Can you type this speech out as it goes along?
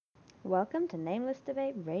Welcome to Nameless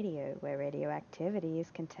Debate Radio, where radioactivity is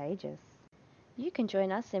contagious. You can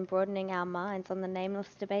join us in broadening our minds on the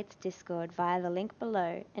Nameless Debates Discord via the link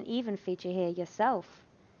below and even feature here yourself,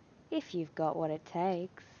 if you've got what it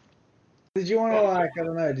takes. Did you want to I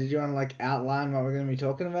don't know, did you want to outline what we're going to be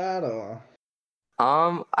talking about, or?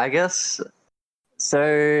 I guess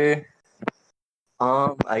so.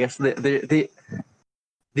 I guess the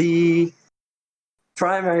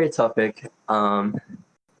primary topic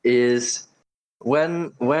is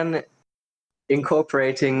when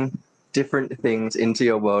incorporating different things into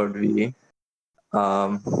your worldview.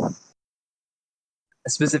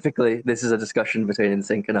 Specifically, this is a discussion between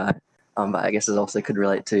InSync and I, but I guess it also could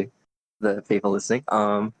relate to the people listening.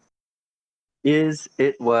 Is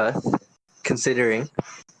it worth considering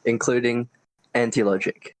including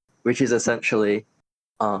Antilogic, which is essentially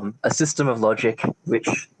a system of logic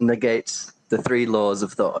which negates the three laws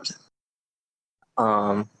of thought?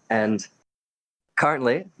 And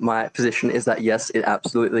currently, my position is that yes, it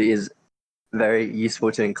absolutely is very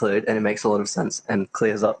useful to include, and it makes a lot of sense and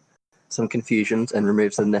clears up some confusions and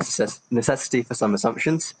removes the necessity for some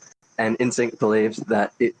assumptions. And InSync believes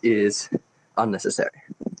that it is unnecessary.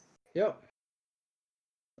 Yep.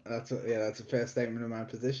 That's a fair statement of my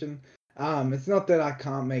position. It's not that I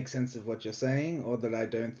can't make sense of what you're saying, or that I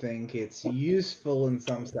don't think it's useful in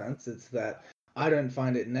some sense. It's that I don't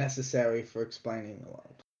find it necessary for explaining the world.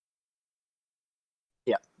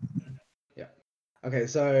 Yeah. Yeah. Okay,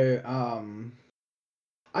 so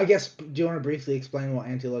I guess, do you want to briefly explain what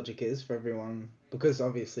Antilogic is for everyone? Because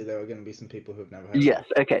obviously there are going to be some people who've never heard of it. Yes,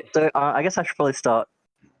 okay. So I guess I should probably start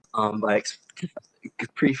by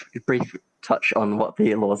brief touch on what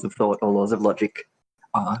the laws of thought or laws of logic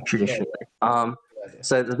are traditionally.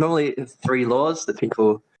 So there's normally three laws that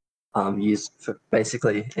people use for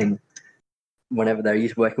basically in whenever they're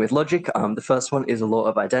working with logic. The first one is a law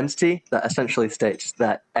of identity that essentially states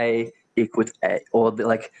that A equals A, or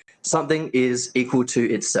something is equal to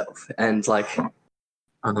itself. And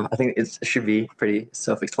I think it should be pretty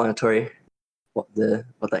self-explanatory what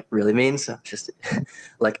that really means. Just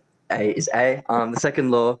like A is A. The second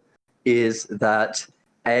law is that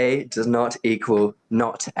A does not equal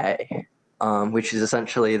not A, which is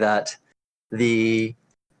essentially that the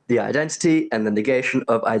identity and the negation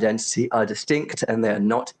of identity are distinct and they are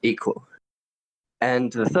not equal.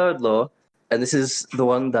 And the third law, and this is the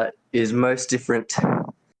one that is most different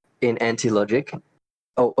in Antilogic,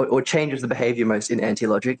 or changes the behavior most in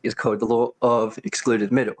Antilogic, is called the law of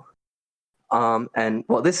excluded middle. And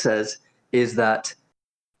what this says is that,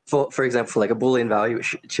 for example, like a Boolean value,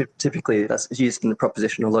 which typically that's used in the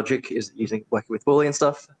propositional logic, is working with Boolean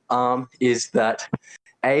stuff, is that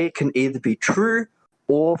A can either be true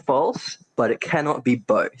or false, but it cannot be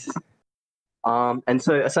both. And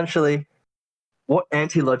so essentially, what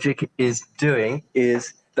Antilogic is doing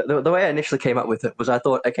is, the way I initially came up with it was I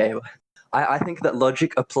thought, okay, I think that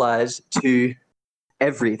logic applies to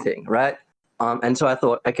everything, right? And so I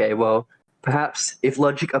thought, okay, well, perhaps if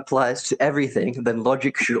logic applies to everything, then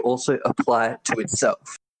logic should also apply to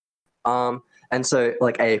itself. And so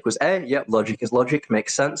like A equals A, yep, logic is logic,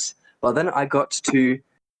 makes sense. But then I got to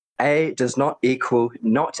A does not equal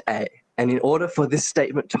not A. And in order for this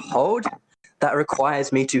statement to hold, that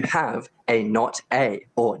requires me to have a not A,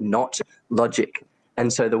 or not logic.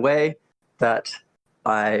 And so the way that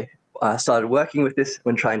I started working with this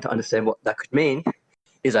when trying to understand what that could mean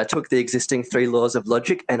is I took the existing three laws of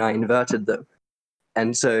logic and I inverted them.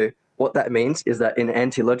 And so what that means is that in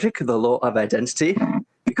Antilogic, the law of identity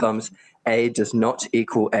becomes A does not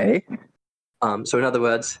equal A. So in other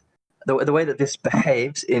words, the way that this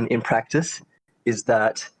behaves in practice is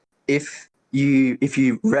that if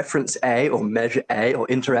you reference A or measure A or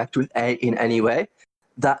interact with A in any way,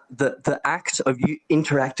 that the act of you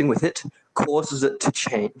interacting with it causes it to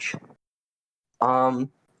change.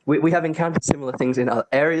 We have encountered similar things in other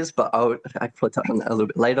areas, but I could probably touch on that a little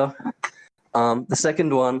bit later. The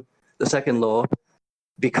second law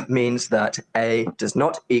means that A does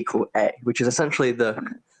not equal A, which is essentially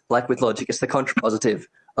like with logic, it's the contrapositive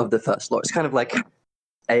of the first law. It's kind of like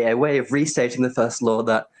a way of restating the first law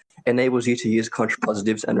that enables you to use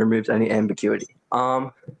contrapositives and removes any ambiguity.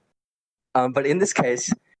 But in this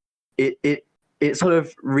case, it sort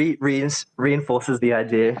of reinforces the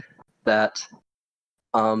idea that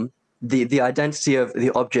the identity of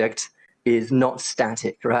the object is not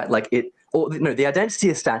static, right? The identity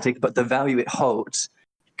is static, but the value it holds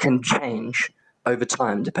can change over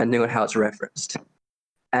time depending on how it's referenced.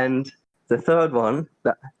 And the third one,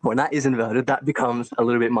 that when that is inverted, that becomes a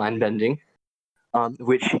little bit mind-bending,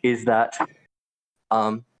 which is that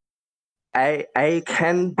A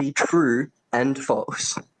can be true and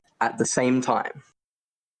false, at the same time.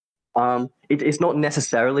 It is not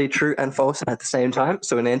necessarily true and false at the same time.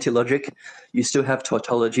 So in Antilogic, you still have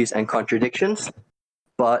tautologies and contradictions,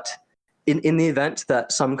 but in the event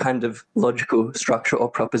that some kind of logical structure or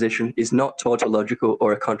proposition is not tautological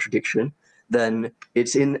or a contradiction, then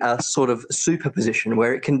it's in a sort of superposition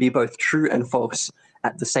where it can be both true and false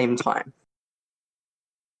at the same time.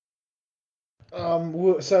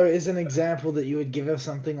 So is an example that you would give of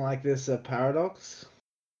something like this a paradox?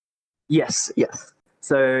 Yes.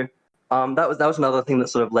 So that was another thing that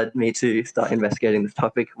sort of led me to start investigating this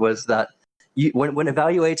topic, was that when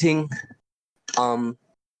evaluating,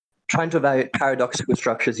 trying to evaluate paradoxical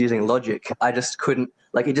structures using logic, I just couldn't,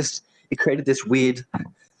 like, it created this weird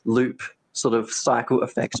loop sort of cycle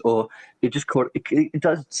effects, or it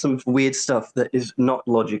does some weird stuff that is not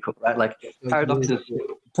logical, right? Like paradoxes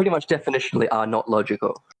pretty much definitionally are not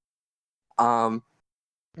logical. And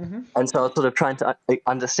so I was sort of trying to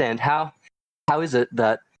understand how is it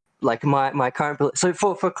that, like, my current, so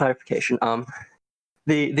for clarification,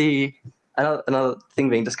 another thing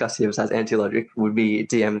being discussed here besides Antilogic would be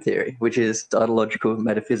DMTheory, which is Datalogical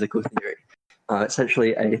Metaphysical Theory.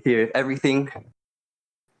 Essentially a theory of everything,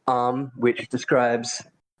 which describes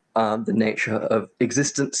the nature of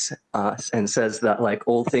existence, and says that, like,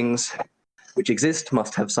 all things which exist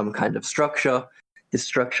must have some kind of structure. This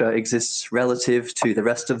structure exists relative to the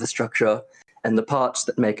rest of the structure, and the parts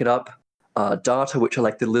that make it up are data, which are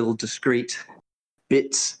like the little discrete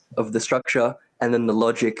bits of the structure, and then the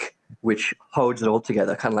logic, which holds it all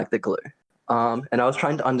together, kind of like the glue. And I was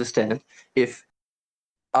trying to understand if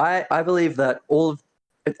I believe that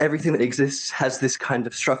everything that exists has this kind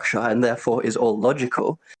of structure and therefore is all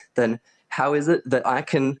logical, then how is it that I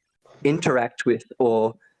can interact with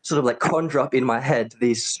or sort of like conjure up in my head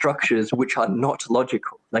these structures which are not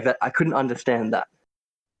logical? Like that, I couldn't understand that.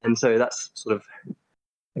 And so that's sort of,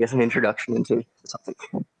 I guess, an introduction into something.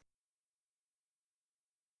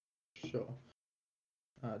 Sure.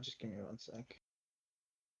 Just give me one sec.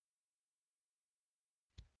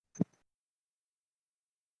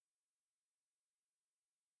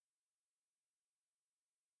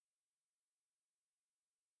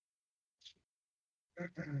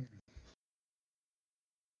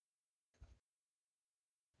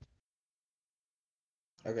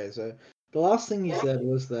 Okay, so the last thing you said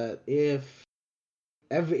was that if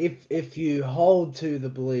you hold to the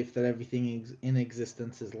belief that everything in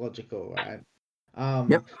existence is logical, right?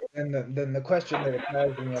 Yep. Then the question that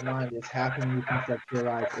occurs in your mind is, how can you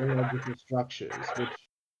conceptualize illogical structures, which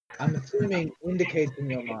I'm assuming indicates in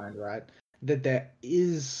your mind, right, that there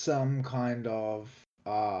is some kind of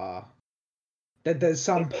that there's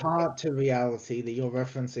some part to reality that you're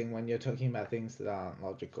referencing when you're talking about things that aren't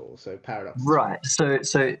logical, so paradoxes. Right. So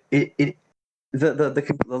the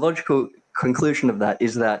logical conclusion of that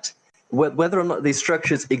is that whether or not these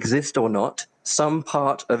structures exist or not, some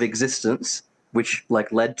part of existence, which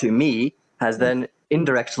like led to me, has then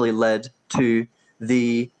indirectly led to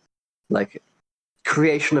the like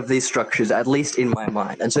creation of these structures, at least in my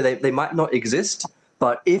mind. And so they might not exist,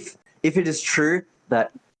 but if it is true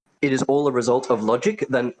that it is all a result of logic,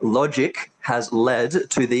 then logic has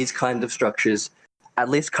led to these kind of structures, at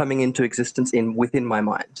least coming into existence within my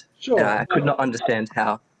mind. Sure. And I could not understand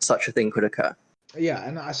how such a thing could occur. Yeah,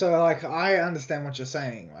 and so like I understand what you're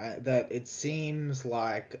saying, right? That it seems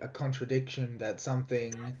like a contradiction that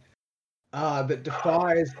something that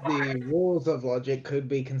defies the rules of logic could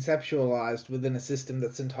be conceptualized within a system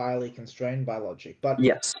that's entirely constrained by logic. But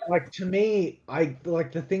yes, like to me, I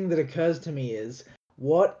like the thing that occurs to me is,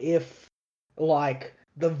 what if like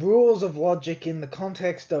the rules of logic in the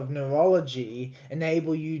context of neurology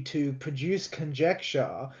enable you to produce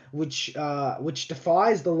conjecture which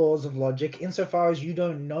defies the laws of logic insofar as you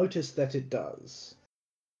don't notice that it does?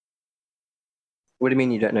 What do you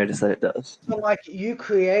mean you don't notice that it does? So, like, you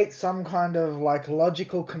create some kind of like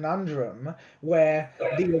logical conundrum where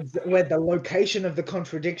the location of the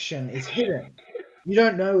contradiction is hidden. You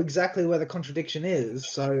don't know exactly where the contradiction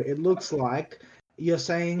is, so it looks like you're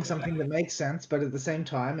saying something that makes sense, but at the same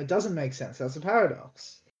time, it doesn't make sense. That's a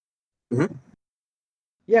paradox. Mm-hmm.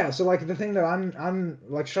 Yeah, so like the thing that I'm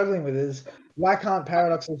like struggling with is, why can't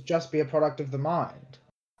paradoxes just be a product of the mind?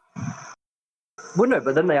 Well, no,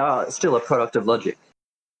 but then they are still a product of logic.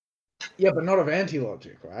 Yeah, but not of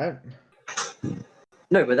anti-logic, right?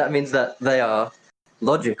 No, but that means that they are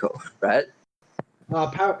logical, right?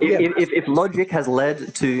 If logic has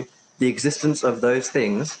led to the existence of those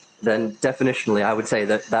things, then definitionally I would say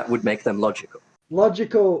that would make them logical.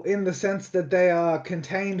 Logical in the sense that they are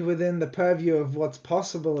contained within the purview of what's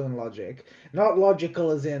possible in logic. Not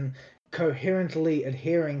logical as in coherently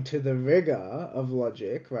adhering to the rigor of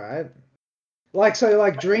logic, right? Like, so,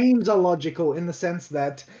 like, dreams are logical in the sense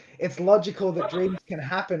that it's logical that dreams can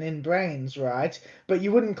happen in brains, right? But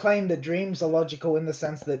you wouldn't claim that dreams are logical in the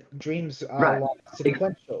sense that dreams are, Right. like,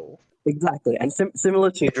 sequential. Exactly, and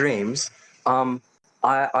similar to dreams,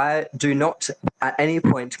 I do not at any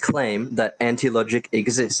point claim that antilogic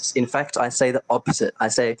exists. In fact, I say the opposite. I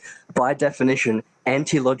say, by definition,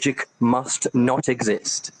 antilogic must not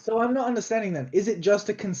exist. So I'm not understanding then. Is it just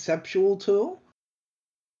a conceptual tool?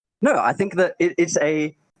 No, I think that it is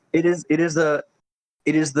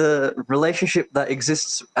the relationship that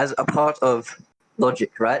exists as a part of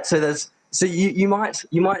logic, right? So you might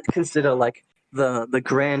consider like the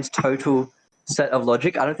grand total set of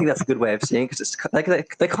logic. I don't think that's a good way of seeing it, because it's like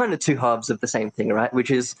they're kind of two halves of the same thing, right?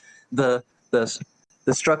 Which is the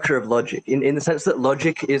the structure of logic, in the sense that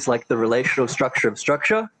logic is like the relational structure of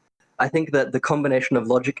structure. I think that the combination of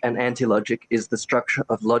logic and anti-logic is the structure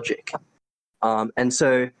of logic. And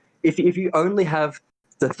so if you only have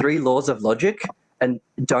the three laws of logic and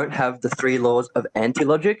don't have the three laws of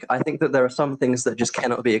anti-logic, I think that there are some things that just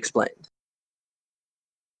cannot be explained.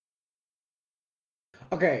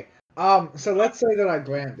 Okay, so let's say that I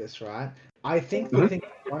grant this, right? I think the thing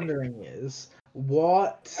I'm wondering is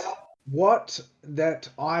what that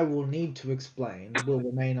I will need to explain will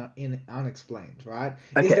remain unexplained, right?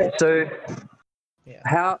 Okay, so Yeah.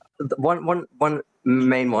 how one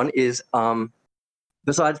main one is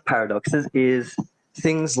besides paradoxes is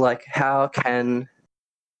things like how can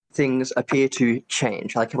things appear to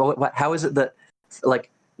change? Like how is it that like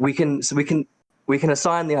we can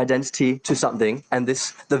assign the identity to something, and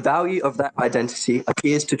the value of that identity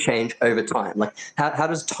appears to change over time? Like how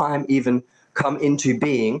does time even come into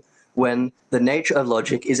being when the nature of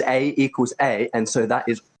logic is A equals A, and so that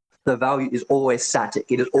is the value is always static.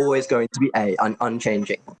 It is always going to be A,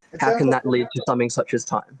 unchanging. How can that lead to something such as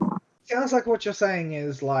time? Sounds like what you're saying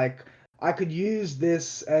is like I could use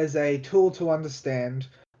this as a tool to understand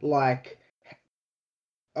like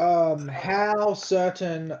how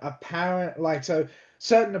certain apparent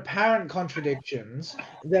contradictions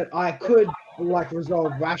that I could like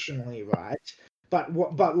resolve rationally, right?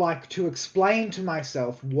 But like to explain to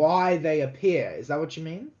myself why they appear. Is that what you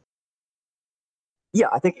mean? Yeah,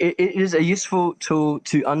 I think it is a useful tool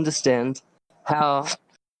to understand how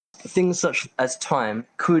things such as time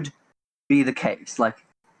could be the case. Like,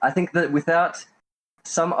 I think that without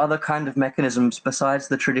some other kind of mechanisms besides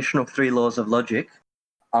the traditional three laws of logic,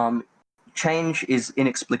 change is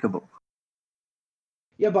inexplicable.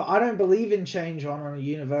 Yeah, but I don't believe in change on a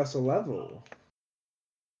universal level.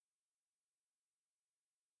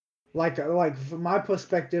 Like from my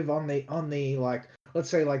perspective on the like, let's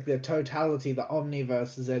say like the totality, the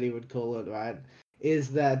omniverse as Eddie would call it, right? Is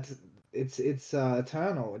that it's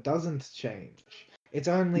eternal. It doesn't change. It's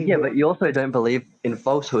only Yeah, but you also don't believe in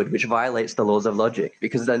falsehood, which violates the laws of logic,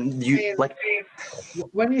 because then you like.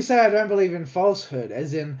 When you say I don't believe in falsehood,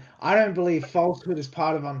 as in I don't believe falsehood is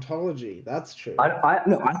part of ontology. That's true.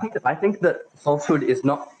 I think that falsehood is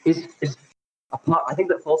not is a part. I think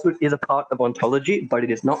that falsehood is a part of ontology, but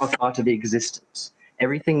it is not a part of the existence.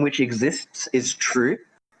 Everything which exists is true,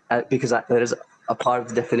 because that is a part of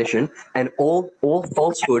the definition, and all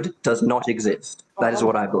falsehood does not exist. That is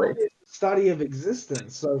what I believe. Study of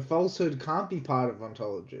existence, so falsehood can't be part of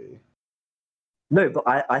ontology. No, but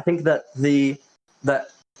I think that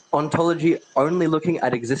that ontology only looking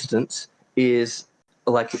at existence is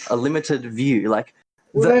like a limited view. Like,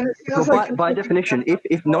 by definition,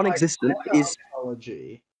 if non-existent is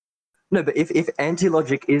ontology. No, but if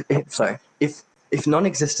anti-logic is if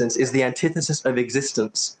non-existence is the antithesis of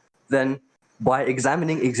existence, then by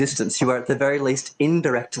examining existence, you are at the very least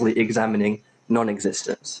indirectly examining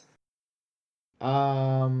non-existence.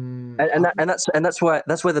 And that's where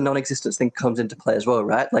the non-existence thing comes into play as well,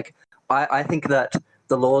 right? Like, I think that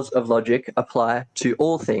the laws of logic apply to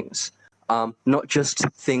all things, not just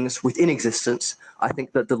things within existence. I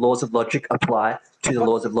think that the laws of logic apply to the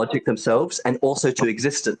laws of logic themselves and also to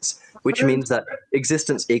existence, which means that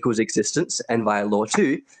existence equals existence, and via law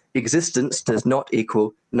 2, existence does not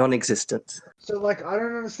equal non-existence. So, like, I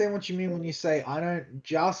don't understand what you mean when you say I don't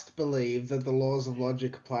just believe that the laws of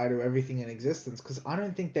logic apply to everything in existence, because I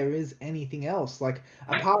don't think there is anything else. Like,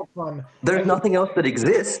 apart from... There's nothing else that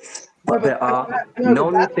exists, but there are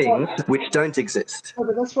non-things which don't exist. No,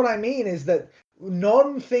 but that's what I mean, is that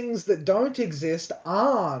non-things that don't exist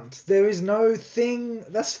aren't. There is no thing...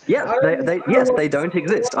 They don't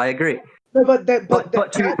exist. I agree. No, but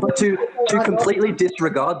to completely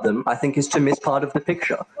disregard them, I think, is to miss part of the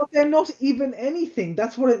picture. But they're not even anything.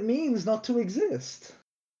 That's what it means not to exist.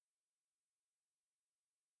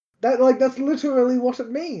 That's literally what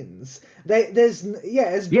it means. There's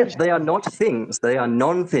as Yes, they are not things. They are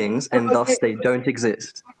non-things, and thus they don't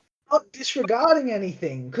exist. not disregarding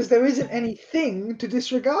anything because there isn't anything to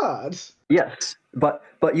disregard. Yes, but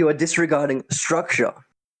you are disregarding structure.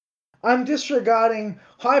 I'm disregarding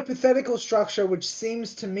hypothetical structure, which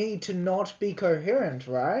seems to me to not be coherent,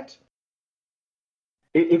 right?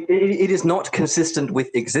 It is not consistent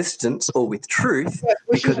with existence or with truth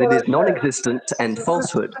Which because is what it I is said. non-existent and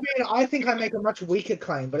falsehood. I mean, I think I make a much weaker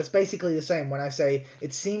claim, but it's basically the same when I say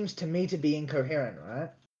it seems to me to be incoherent, right?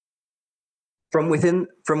 From within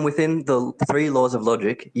the three laws of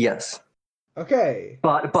logic, yes. Okay.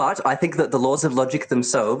 But I think that the laws of logic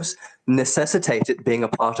themselves necessitate it being a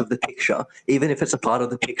part of the picture, even if it's a part of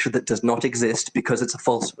the picture that does not exist because it's a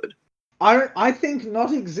falsehood. I think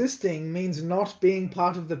not existing means not being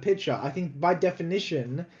part of the picture. I think by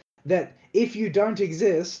definition that if you don't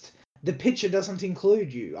exist, the picture doesn't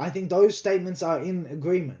include you. I think those statements are in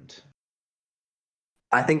agreement.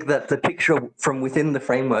 I think that the picture from within the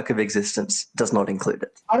framework of existence does not include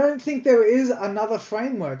it. I don't think there is another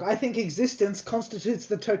framework. I think existence constitutes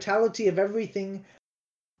the totality of everything.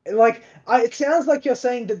 It sounds like you're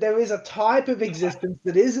saying that there is a type of existence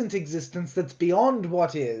that isn't existence that's beyond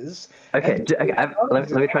what is. Okay,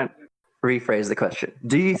 let me try and rephrase the question.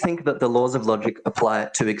 Do you think that the laws of logic apply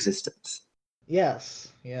to existence?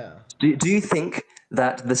 Yes, yeah. Do you think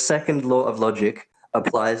that the second law of logic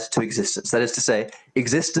applies to existence? That is to say,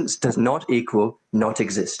 existence does not equal not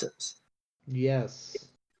existence. Yes.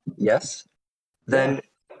 Yes? Then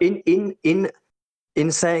in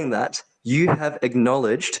saying that, you have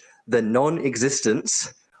acknowledged the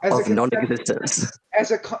non-existence of non-existence.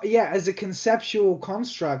 As a conceptual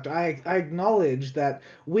construct, I acknowledge that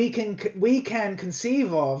we can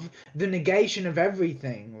conceive of the negation of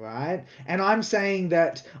everything, right? And I'm saying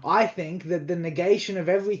that I think that the negation of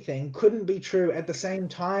everything couldn't be true at the same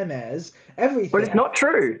time as everything. But it's not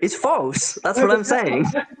true. It's false. That's what I'm saying.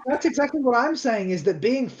 That's exactly what I'm saying, is that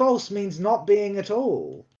being false means not being at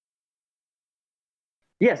all.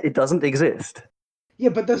 Yes, it doesn't exist. Yeah,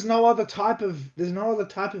 but there's no other type of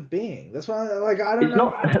being. That's why, I don't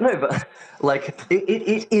know. No, but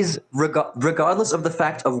it is regardless of the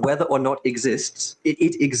fact of whether or not exists.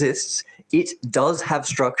 It exists. It does have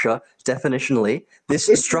structure definitionally. This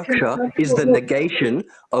structure is the negation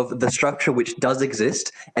of the structure which does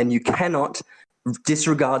exist, and you cannot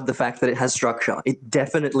disregard the fact that it has structure. It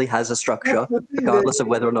definitely has a structure, regardless of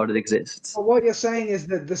whether or not it exists. But what you're saying is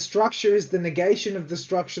that the structure is the negation of the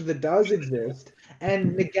structure that does exist,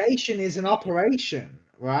 and negation is an operation,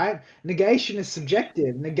 right? Negation is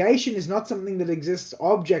subjective. Negation is not something that exists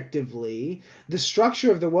objectively. The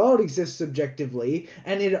structure of the world exists subjectively,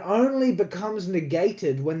 and it only becomes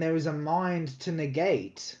negated when there is a mind to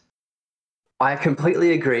negate. I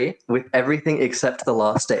completely agree with everything except the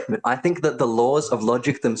last statement. I think that the laws of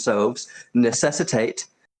logic themselves necessitate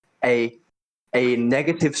a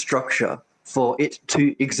negative structure for it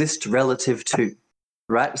to exist relative to,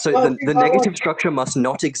 right? So the negative structure must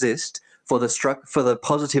not exist for the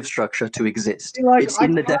positive structure to exist. It's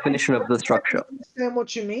in the definition of the structure. I understand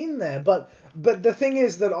what you mean there, but the thing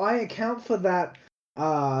is that I account for that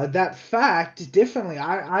fact differently.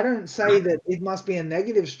 I don't say that it must be a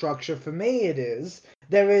negative structure. For me, it is.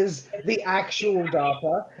 There is the actual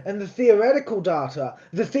data and the theoretical data.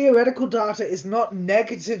 The theoretical data is not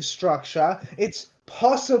negative structure, it's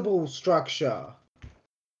possible structure.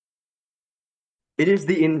 It is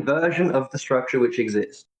the inversion of the structure which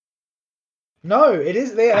exists. No, it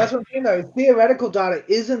is there. That's what I'm saying, though. Theoretical data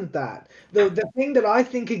isn't that. The thing that I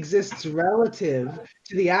think exists relative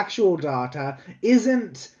to the actual data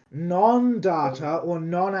isn't non-data or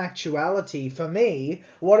non-actuality. For me,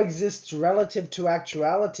 what exists relative to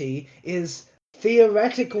actuality is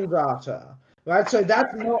theoretical data, right? So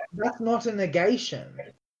that's not a negation.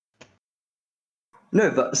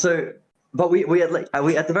 No, but we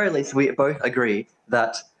at the very least we both agree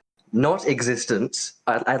that not existence,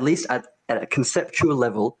 at least at a conceptual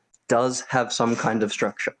level, does have some kind of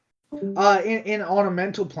structure. On a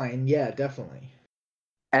mental plane, yeah, definitely.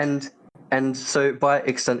 And so by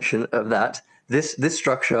extension of that, this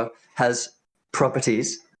structure has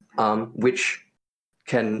properties which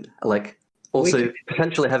can also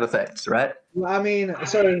potentially have effects, right? I mean,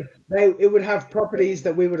 so it would have properties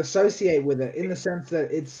that we would associate with it in the sense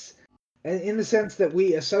that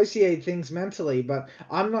we associate things mentally, but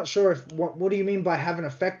I'm not sure what do you mean by have an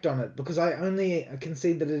effect on it? Because I only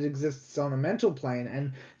concede that it exists on a mental plane,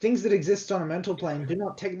 and things that exist on a mental plane do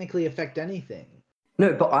not technically affect anything.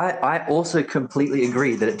 No, but I also completely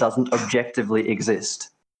agree that it doesn't objectively exist.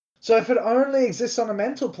 So if it only exists on a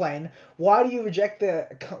mental plane, why do you reject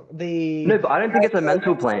the? No, but I don't think it's a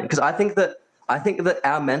mental plane, because I think that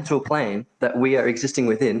our mental plane that we are existing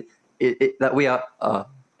within, that we are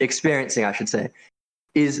experiencing, I should say,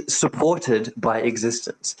 is supported by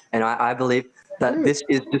existence, and I believe that this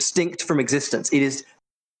is distinct from existence. It is,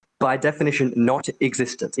 by definition, not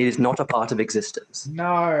existence. It is not a part of existence. No,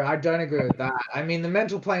 I don't agree with that. I mean, the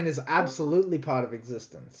mental plane is absolutely part of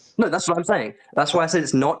existence. No, that's what I'm saying. That's why I said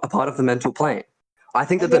it's not a part of the mental plane. I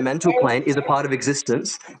think that the mental plane is a part of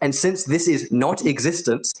existence, and since this is not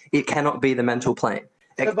existence, it cannot be the mental plane.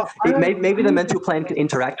 Maybe the mental plane can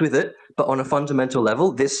interact with it, but on a fundamental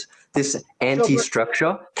level, this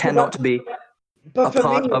anti-structure cannot be a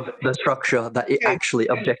part of the structure that it actually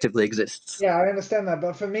objectively exists. Yeah, I understand that,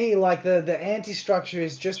 but for me, like the anti-structure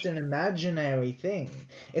is just an imaginary thing.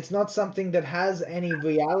 It's not something that has any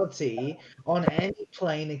reality on any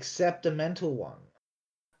plane except a mental one.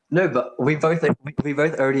 No, but we both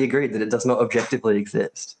already agreed that it does not objectively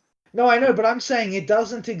exist. No, I know, but I'm saying it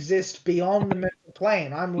doesn't exist beyond the mental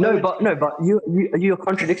plane. No, but you're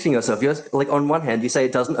contradicting yourself. You're like, on one hand, you say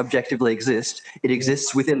it doesn't objectively exist. It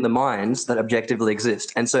exists within the minds that objectively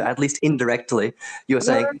exist, and so at least indirectly, you're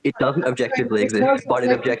saying it doesn't objectively exist, but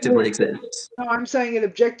it objectively exists. No, I'm saying it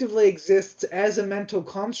objectively exists as a mental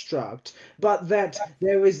construct, but that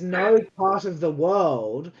there is no part of the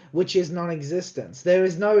world which is non-existence. There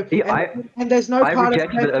is no, and there's no I part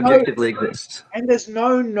reject that it objectively exists. And there's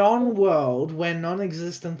no non-world where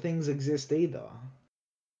non-existent things exist either.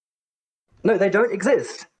 No, they don't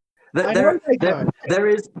exist. There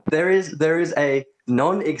is a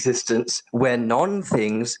non-existence where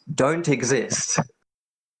non-things don't exist.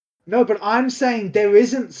 No, but I'm saying there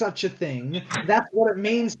isn't such a thing. That's what it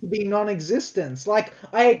means to be non-existence. Like,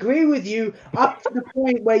 I agree with you up to the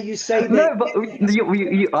point where you say that. No, but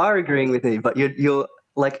you are agreeing with me, but you're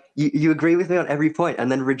like, you agree with me on every point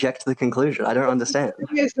and then reject the conclusion. I don't understand. The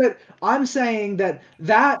thing is that I'm saying that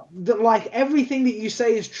like everything that you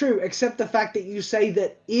say is true, except the fact that you say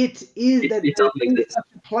that it is that there is such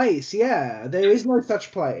a place. Yeah, there is no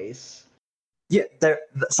such place. Yeah,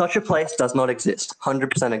 such a place does not exist.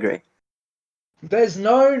 100% agree. There's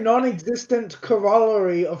no non-existent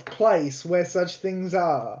corollary of place where such things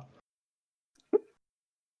are.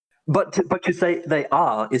 But to say they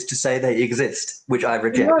are is to say they exist, which I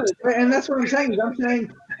reject. No, and that's what I'm saying. I'm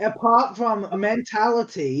saying apart from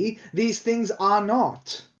mentality, these things are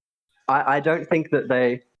not. I don't think that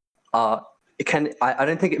they are. I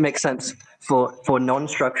don't think it makes sense for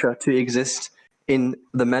non-structure to exist in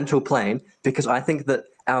the mental plane, because I think that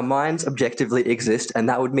our minds objectively exist, and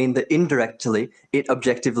that would mean that indirectly it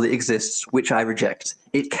objectively exists, which I reject.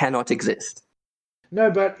 It cannot exist. No,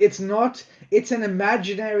 but it's not. It's an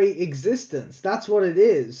imaginary existence. That's what it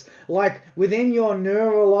is. Like within your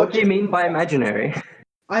neurological. What do you mean by imaginary?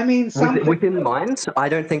 I mean something within minds. I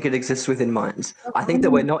don't think it exists within minds. I think that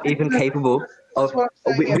we're not even capable of.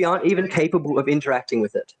 We aren't even capable of interacting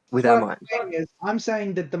with it with our minds. I'm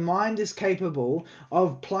saying that the mind is capable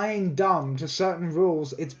of playing dumb to certain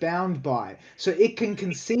rules it's bound by, so it can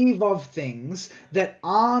conceive of things that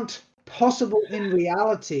aren't possible in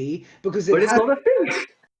reality because but it's not a thing.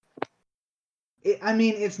 I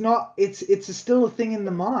mean, it's not. It's still a thing in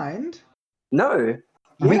the mind. No,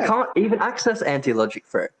 we can't even access anti-logic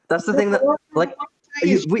for it. That's the thing that, like,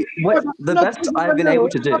 the best I've been able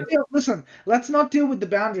to do. Listen, let's not deal with the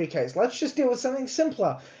boundary case. Let's just deal with something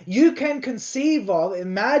simpler. You can conceive of,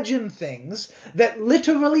 imagine things that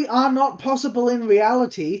literally are not possible in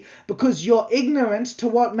reality because you're ignorant to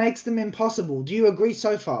what makes them impossible. Do you agree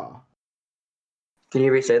so far? Can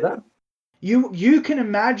you re-say that? You can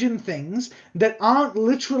imagine things that aren't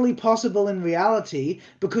literally possible in reality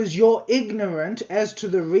because you're ignorant as to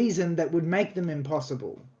the reason that would make them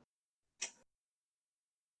impossible.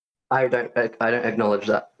 I don't acknowledge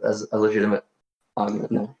that as a legitimate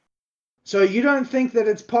argument. No. So you don't think that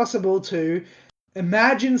it's possible to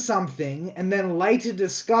imagine something and then later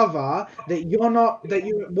discover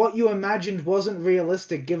that what you imagined wasn't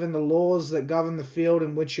realistic given the laws that govern the field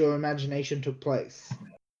in which your imagination took place?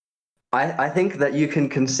 I think that you can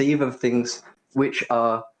conceive of things which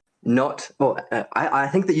are not, I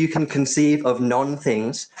think that you can conceive of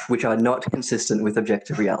non-things which are not consistent with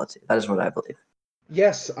objective reality. That is what I believe.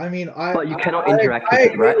 Yes, I mean, but you cannot interact with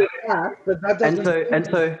it, right? With that, but that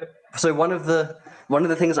doesn't... So one of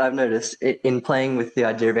the things I've noticed in playing with the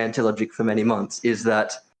idea of antilogic for many months is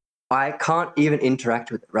that I can't even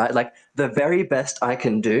interact with it, right? Like, the very best I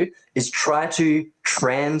can do is try to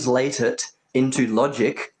translate it into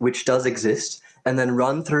logic, which does exist, and then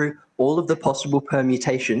run through all of the possible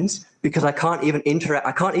permutations, because I can't even interact.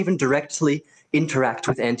 I can't even directly interact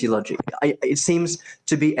with anti-logic. It seems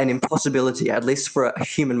to be an impossibility, at least for a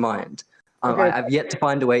human mind. Okay. I've yet to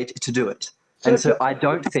find a way to do it. And so I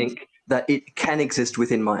don't think that it can exist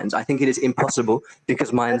within minds. I think it is impossible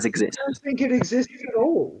because minds exist. I don't think it exists at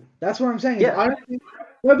all. That's what I'm saying. Yeah. I don't think.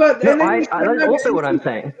 No, but No, and then that's also what I'm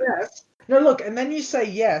saying. Yes. No, look, and then you say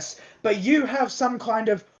yes, but you have some kind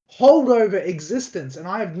of holdover existence, and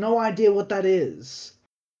I have no idea what that is.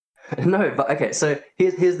 No, but okay. So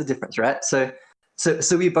here's the difference, right? So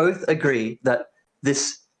we both agree that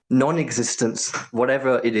this non-existence,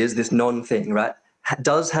 whatever it is, this non-thing, right,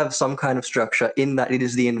 does have some kind of structure in that it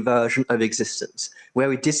is the inversion of existence. Where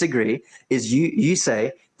we disagree is you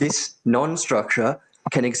say this non-structure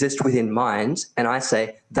can exist within minds, and I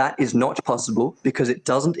say that is not possible because it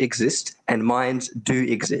doesn't exist and minds do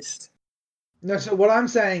exist. No, so what I'm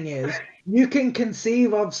saying is you can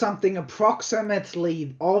conceive of something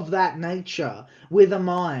approximately of that nature with a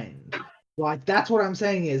mind. Like, that's what I'm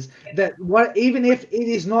saying is that even if it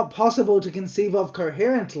is not possible to conceive of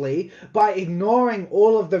coherently, by ignoring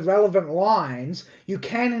all of the relevant lines, you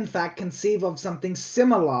can in fact conceive of something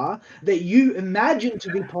similar that you imagine to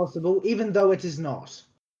be possible, even though it is not.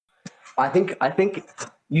 I think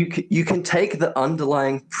you can take the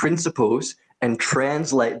underlying principles and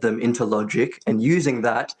translate them into logic, and using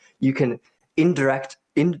that you can interact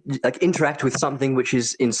with something which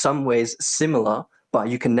is in some ways similar, but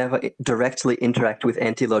you can never directly interact with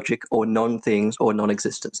anti-logic or non-things or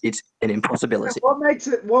non-existence. It's an impossibility.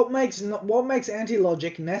 What makes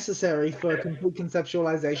anti-logic necessary for complete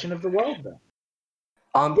conceptualization of the world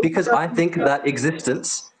then? Because I think that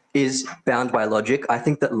existence is bound by logic. I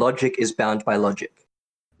think that logic is bound by logic.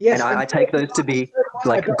 Yes, and I take those to be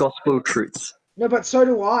like gospel truths. No, but so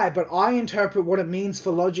do I. But I interpret what it means for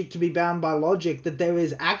logic to be bound by logic, that there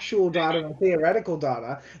is actual data and theoretical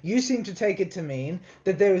data. You seem to take it to mean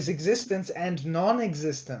that there is existence and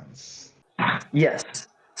non-existence. Yes.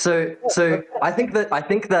 So I think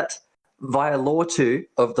that via law 2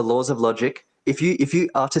 of the laws of logic, if you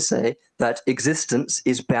are to say that existence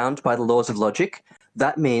is bound by the laws of logic,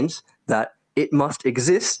 that means that it must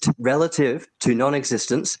exist relative to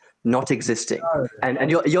non-existence not existing.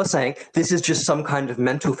 And you're saying this is just some kind of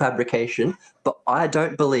mental fabrication, but I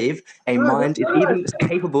don't believe a mind is even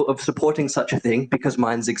capable of supporting such a thing because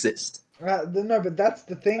minds exist. No, but that's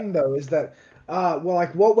the thing though, is that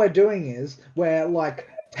what we're doing is we're like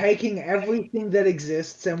taking everything that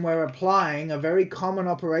exists and we're applying a very common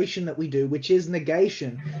operation that we do, which is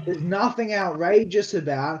negation. There's nothing outrageous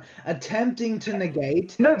about attempting to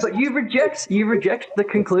negate. No, but you reject the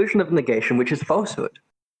conclusion of negation, which is falsehood.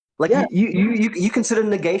 Like, yeah. you consider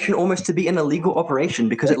negation almost to be an illegal operation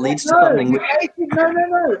because it leads to something which...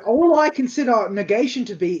 No. All I consider negation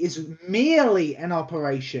to be is merely an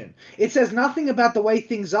operation. It says nothing about the way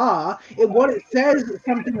things are. What it says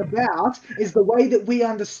something about is the way that we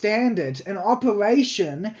understand it. An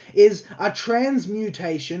operation is a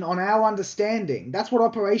transmutation on our understanding. That's what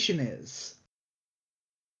operation is.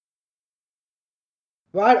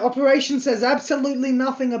 Right? Operation says absolutely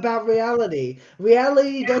nothing about reality.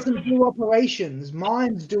 Reality doesn't do operations.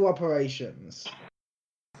 Minds do operations.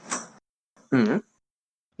 Mm-hmm.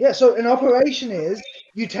 Yeah, so an operation is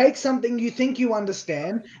you take something you think you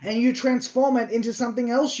understand and you transform it into something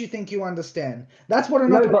else you think you understand. That's what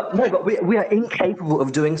an operation is. But we are incapable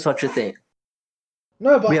of doing such a thing.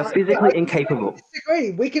 No, but we are physically incapable. I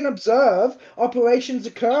disagree. We can observe operations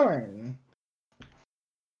occurring.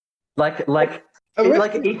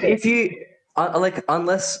 If you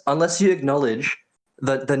unless you acknowledge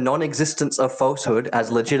the non-existence of falsehood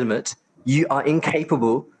as legitimate, you are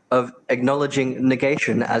incapable of acknowledging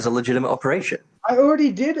negation as a legitimate operation. I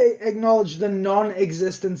already did acknowledge the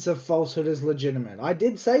non-existence of falsehood as legitimate. I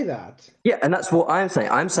did say that. Yeah, and that's what I'm saying.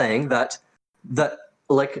 I'm saying that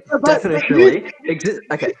definitionally exist.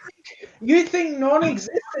 Okay. You think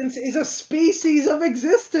non-existence is a species of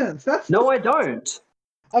existence? No, I don't.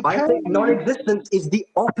 I think non-existence is the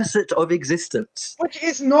opposite of existence. Which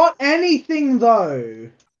is not anything, though.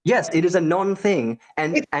 Yes, it is a non-thing,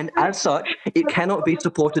 and as such, it cannot be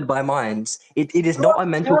supported by minds. It is not a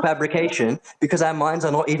mental fabrication because our minds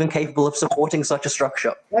are not even capable of supporting such a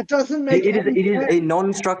structure. That doesn't make it is a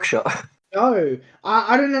non-structure. No,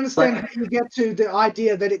 I don't understand how you get to the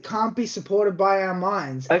idea that it can't be supported by our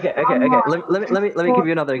minds. Okay. Let me give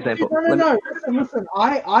you another example. No. Listen.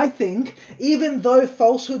 I think even though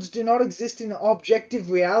falsehoods do not exist in objective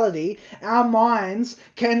reality, our minds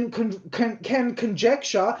can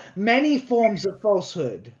conjecture many forms of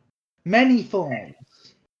falsehood, many forms.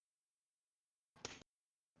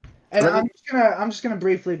 And I'm just gonna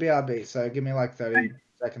briefly BRB. So give me like 30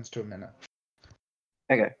 seconds to a minute.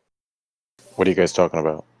 Okay. What are you guys talking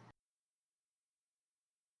about?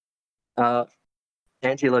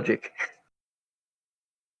 Antilogic.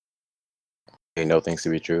 You know things to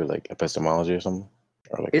be true, like epistemology or something?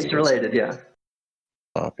 Or like It's related, yeah.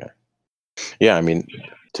 Oh, okay. Yeah, I mean,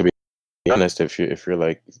 to be honest, if you're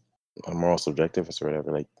like a moral subjectivist or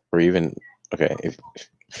whatever, like, or even if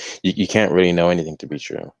you can't really know anything to be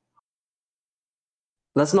true.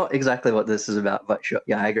 That's not exactly what this is about, but sure.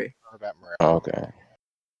 Yeah, I agree. Not about morality. Oh, okay.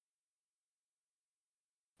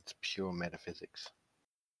 It's pure metaphysics.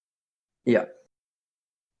 Yeah.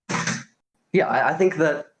 Yeah, I think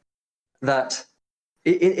that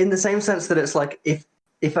in the same sense that it's like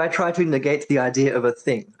if I try to negate the idea of a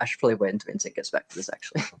thing, I should probably wait until Vincent gets back to this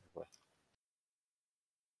actually.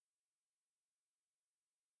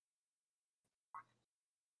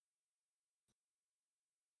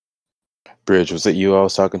 Bridge, was it you I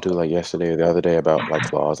was talking to like yesterday or the other day about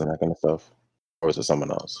like laws and that kind of stuff? Or was it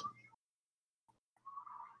someone else?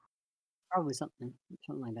 Probably something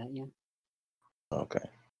like that, yeah. Okay.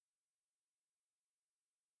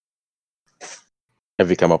 Have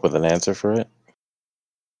you come up with an answer for it?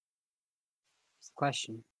 It's the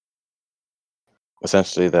question.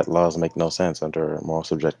 Essentially, that laws make no sense under a moral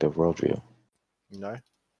subjective worldview. No.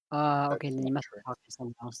 Okay, then you must have talked to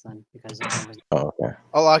someone else then, because it was... Oh, okay.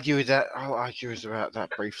 I'll argue with that. I'll argue about that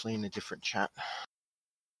briefly in a different chat.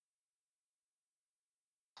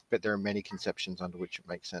 But there are many conceptions under which it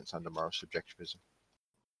makes sense under moral subjectivism.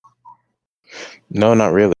 No,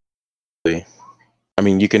 not really. I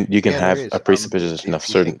mean, you can Yeah, have there is. a presupposition of if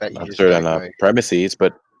you think certain that, you just don't know. premises,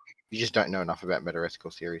 but You just don't know enough about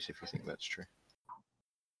metaethical theories if you think that's true.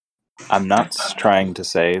 I'm not trying to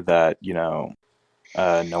say that, no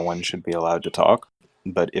one should be allowed to talk,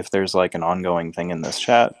 but if there's like an ongoing thing in this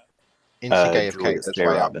chat, In CKFK, Julius, that's J.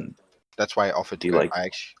 why Robin. that's why I offered Do to you go.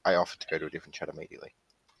 like- I offered to go to a different chat immediately.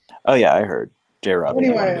 Oh yeah, I heard. J. Robin.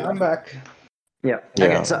 you wanna Anyway, do I'm that? back. Yeah. Yeah,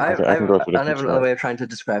 Okay, so I can go to I different have another chat. way of trying to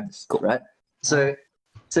describe this, right? So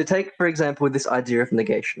take for example this idea of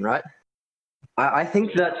negation, right? I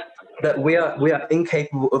think that we are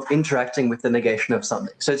incapable of interacting with the negation of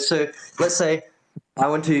something. So let's say I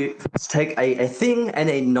want to take a thing and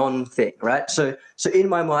a non-thing, right? So in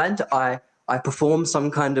my mind, I perform some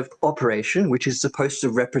kind of operation which is supposed to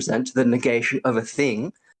represent the negation of a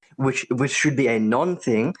thing, which should be a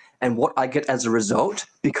non-thing, and what I get as a result,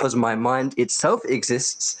 because my mind itself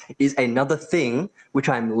exists, is another thing which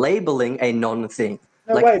I'm labeling a non-thing.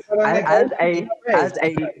 No, Like, wait, but as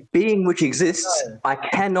a being which exists, No. I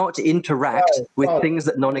cannot interact with things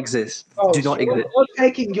that non-exist, do not exist.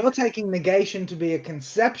 You're taking negation to be a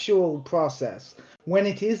conceptual process when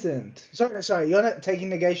it isn't. Sorry, you're not taking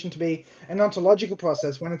negation to be an ontological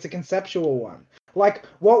process when it's a conceptual one. Like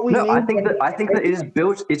what we No, mean. I think that it is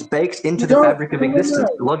built, it's baked into No, the fabric of no, no, existence,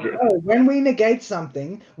 no. logic. No, when we negate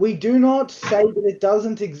something, we do not say that it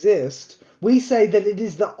doesn't exist. We say that it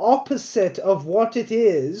is the opposite of what it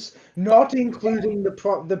is, not including the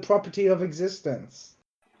property of existence.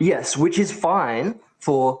 Yes, which is fine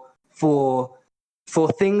for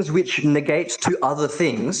things which negate to other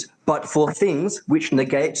things, but for things which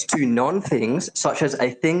negate to non-things, such as a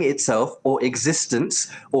thing itself or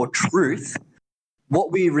existence or truth,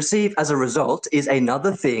 what we receive as a result is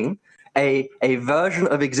another thing, a version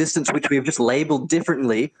of existence which we have just labeled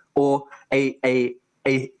differently, or a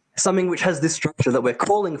something which has this structure that we're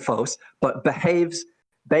calling false, but behaves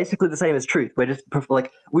basically the same as truth. We're just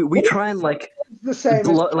like we try and like The same.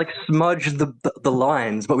 smudge the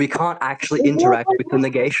lines, but we can't actually interact with the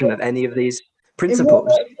negation of any of these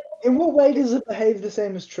principles. In what way does it behave the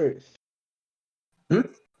same as truth? Hmm?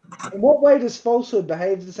 In what way does falsehood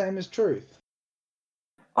behave the same as truth?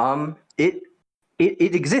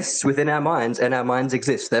 It exists within our minds, and our minds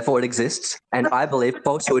exist. Therefore, it exists. And I believe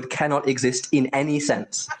falsehood cannot exist in any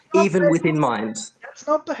sense, even within minds. That's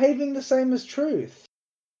not behaving the same as truth.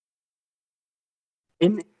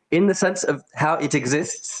 In the sense of how it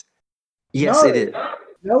exists, yes, No. it is.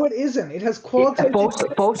 No, it isn't. It has qualitative.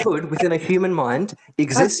 Falsehood within a human mind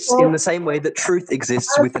exists in the same way that truth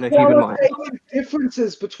exists within a There are human mind. qualitative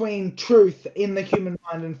differences between truth in the human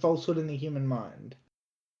mind and falsehood in the human mind.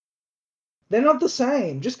 They're not the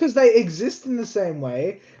same. Just because they exist in the same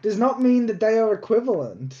way does not mean that they are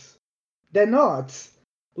equivalent. They're not.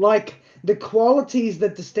 Like, the qualities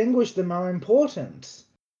that distinguish them are important.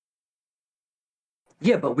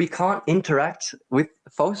 Yeah, but we can't interact with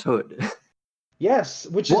falsehood. Yes,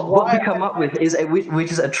 which is What why we come up with is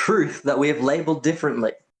which is a truth that we have labeled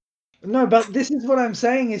differently. No, but this is what I'm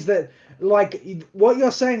saying is that, like, what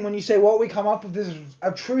you're saying when you say what we come up with is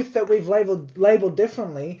a truth that we've labeled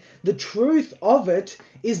differently. The truth of it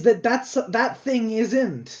is that that thing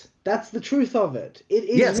isn't. That's the truth of it. It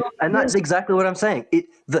is Yes, not and that's real. exactly what I'm saying.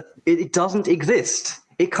 It doesn't exist.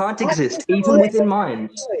 It can't Why is exist, it even within labeled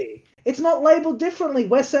minds. differently? It's not labeled differently.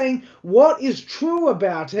 We're saying what is true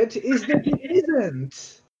about it is that it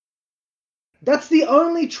isn't. That's the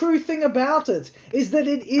only true thing about it, is that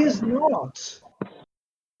it is not.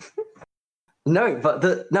 No, but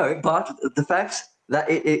the fact that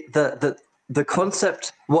the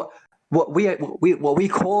concept what we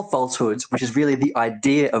call falsehoods, which is really the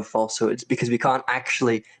idea of falsehoods, because we can't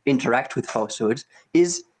actually interact with falsehoods,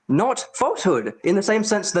 is not falsehood in the same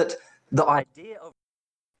sense that the idea of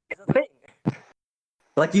is a thing.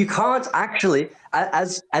 Like you can't actually,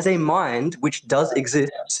 as a mind which does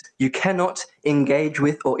exist, you cannot engage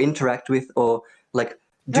with or interact with or like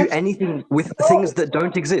do That's anything with false. things that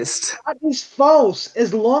don't exist. That is false.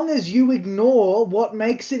 As long as you ignore what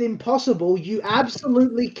makes it impossible, you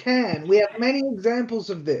absolutely can. We have many examples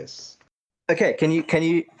of this. Okay, can you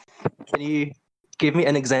give me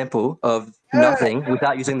an example of Yeah. nothing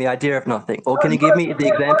without using the idea of nothing, or can you give me the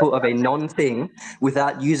example of a non-thing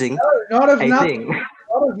without using Not of a nothing. thing?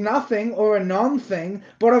 Not of nothing or a non-thing,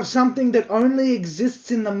 but of something that only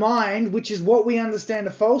exists in the mind, which is what we understand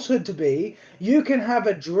a falsehood to be. You can have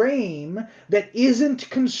a dream that isn't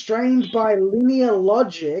constrained by linear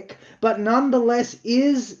logic, but nonetheless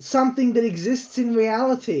is something that exists in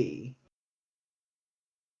reality.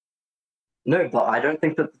 No, but I don't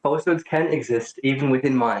think that falsehoods can exist even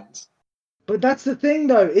within minds. But that's the thing,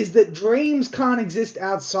 though, is that dreams can't exist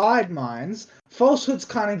outside minds. Falsehoods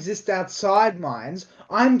can't exist outside minds.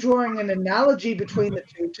 I'm drawing an analogy between the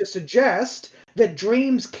two to suggest that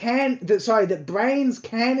that brains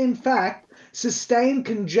can, in fact, sustain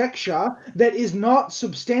conjecture that is not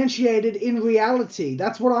substantiated in reality.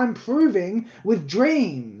 That's what I'm proving with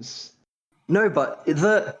dreams. No, but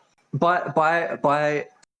by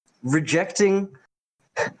rejecting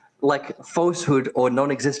like falsehood or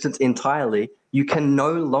non-existence entirely, you can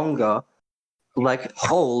no longer like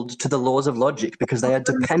hold to the laws of logic because they are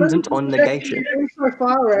dependent on negation.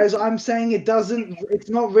 Insofar as I'm saying it's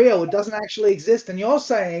not real, it doesn't actually exist, and you're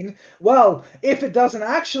saying, well, if it doesn't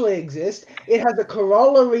actually exist, it has a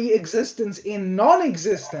corollary existence in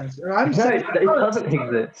non-existence, and I'm No, saying it doesn't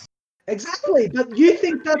exist. exactly, but you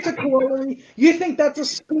think that's a corollary, you think that's a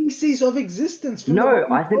species of existence from the No, way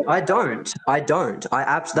you I don't.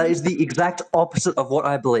 That is the exact opposite of what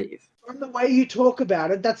I believe. from the way you talk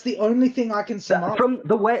about it, that's the only thing I can sum up. From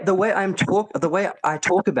the way I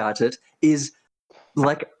talk about it is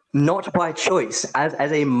like not by choice,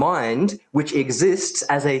 as a mind which exists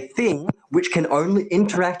as a thing which can only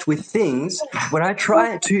interact with things. When I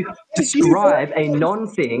try to describe a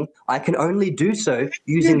non-thing, I can only do so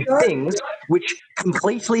using things which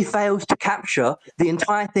completely fails to capture the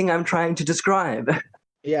entire thing I'm trying to describe.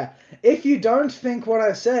 Yeah. If you don't think what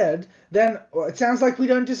I said, then it sounds like we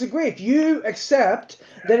don't disagree. If you accept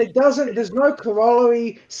that it doesn't, there's no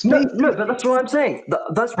corollary species. No, but that's what I'm saying.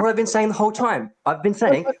 That's what I've been saying the whole time. I've been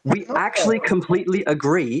saying we actually completely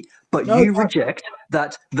agree, but you reject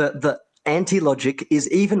that the anti-logic is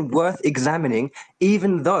even worth examining,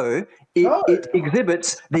 even though it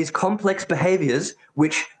exhibits these complex behaviors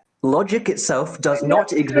which logic itself does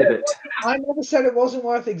not exhibit. I never said it wasn't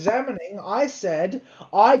worth examining. I said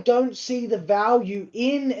I don't see the value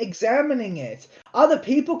in examining it. Other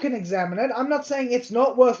people can examine it. I'm not saying it's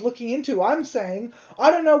not worth looking into. I'm saying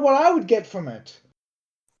I don't know what I would get from it.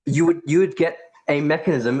 You would get a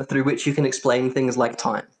mechanism through which you can explain things like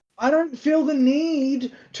time. I don't feel the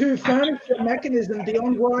need to furnish a mechanism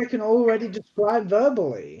beyond what I can already describe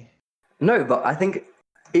verbally. No, but I think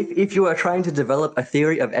if you are trying to develop a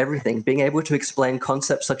theory of everything, being able to explain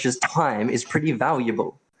concepts such as time is pretty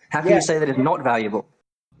valuable. How can you say that it's not valuable?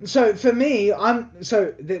 So for me,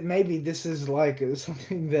 maybe this is like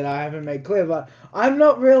something that I haven't made clear, but I'm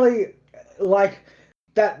not really like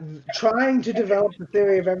that trying to develop the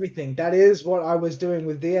theory of everything. That is what I was doing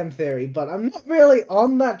with DMTheory, but I'm not really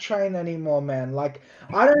on that train anymore, man. Like,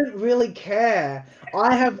 I don't really care.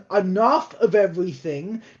 I have enough of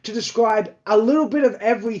everything to describe a little bit of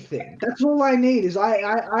everything. That's all I need. Is I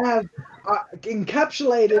have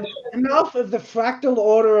encapsulated enough of the fractal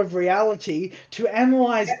order of reality to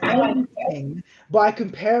analyze anything by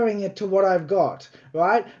comparing it to what I've got,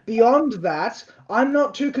 right? Beyond that, I'm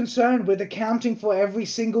not too concerned with accounting for every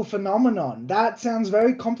single phenomenon. That sounds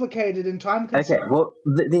very complicated and time-consuming. Okay, well,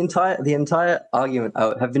 the entire argument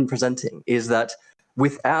I have been presenting is that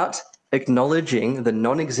without acknowledging the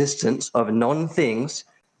non-existence of non-things,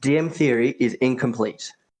 DMTheory is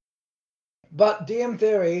incomplete. But DM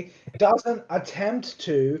theory doesn't attempt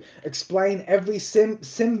to explain every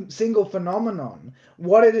single phenomenon.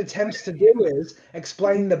 What it attempts to do is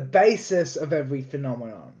explain the basis of every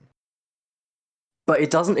phenomenon. But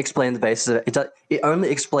it doesn't explain the basis of it. It only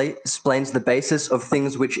explains the basis of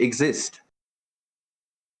things which exist.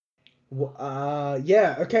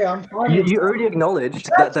 Yeah, okay, I'm fine. You already acknowledged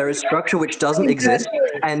that there is structure which doesn't exist,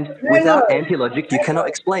 and without antilogic, you cannot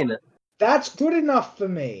explain it. That's good enough for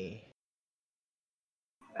me.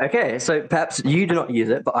 Okay, so perhaps you do not use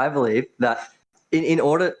it, but I believe that in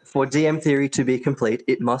order for DM theory to be complete,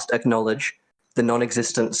 it must acknowledge the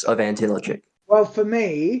non-existence of antilogic. Well, for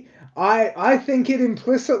me, I think it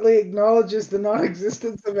implicitly acknowledges the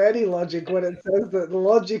non-existence of any logic when it says that the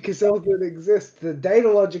logic is all that exists, the data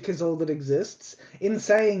logic is all that exists. In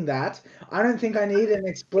saying that, I don't think I need an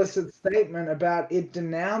explicit statement about it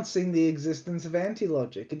denouncing the existence of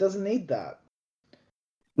anti-logic. It doesn't need that.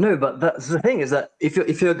 No, but that's the thing, is that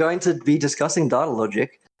if you're going to be discussing data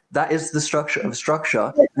logic, that is the structure of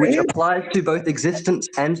structure which applies to both existence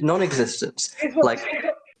and non-existence. Like,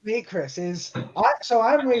 me, Chris, is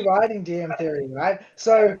I'm rewriting DM theory, right?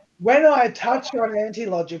 So when I touch on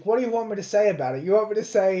anti-logic, what do you want me to say about it? You want me to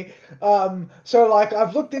say,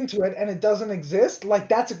 I've looked into it and it doesn't exist? Like,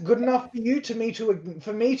 that's good enough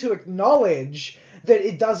for me to acknowledge that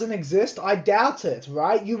it doesn't exist? I doubt it,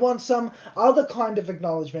 right? You want some other kind of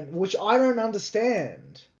acknowledgement, which I don't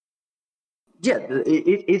understand. Yeah,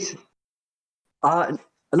 it's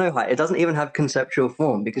no, it doesn't even have conceptual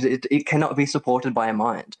form because it cannot be supported by a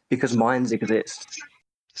mind because minds exist.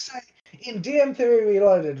 So in DM Theory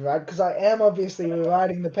Reloaded, right, because I am obviously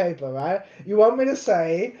rewriting the paper, right, you want me to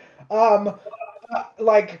say,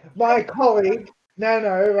 like my colleague,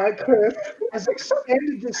 Nano, right, Chris, has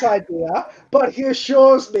extended this idea, but he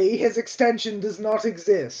assures me his extension does not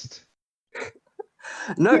exist.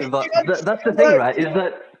 No, but that's the thing, right, is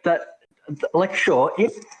that like, sure,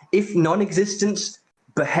 if non-existence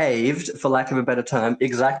behaved, for lack of a better term,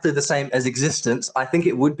 exactly the same as existence, I think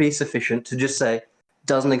it would be sufficient to just say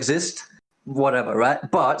doesn't exist, whatever, right?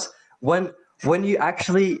 But when you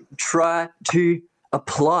actually try to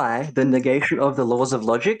apply the negation of the laws of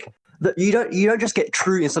logic, that you don't just get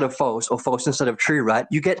true instead of false or false instead of true, right?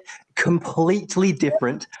 You get completely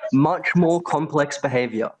different, much more complex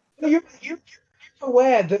behavior. You're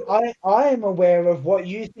aware that I am aware of what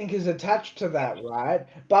you think is attached to that, right?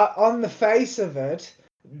 But on the face of it,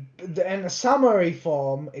 in a summary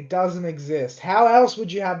form, it doesn't exist. How else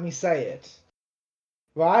would you have me say it?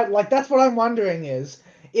 Right? Like, that's what I'm wondering is,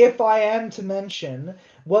 if I am to mention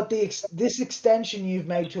what this extension you've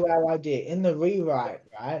made to our idea in the rewrite,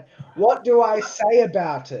 right? What do I say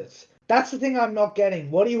about it? That's the thing I'm not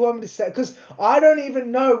getting. What do you want me to say? Because I don't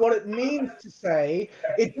even know what it means to say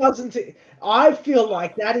it doesn't. I feel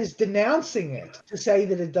like that is denouncing it to say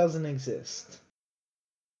that it doesn't exist.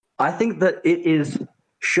 I think that it is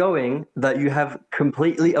showing that you have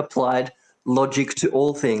completely applied logic to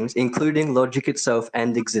all things, including logic itself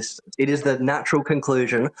and existence. It is the natural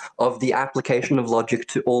conclusion of the application of logic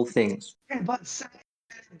to all things. Yeah, but saying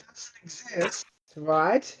that it doesn't exist,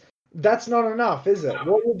 right? That's not enough, is it?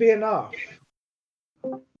 What would be enough?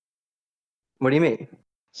 What do you mean?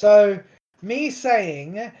 So, me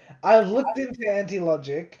saying I've looked into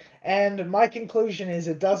Antilogic and my conclusion is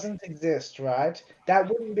it doesn't exist, right? That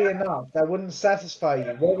wouldn't be enough. That wouldn't satisfy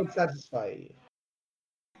you. What would satisfy you?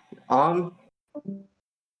 I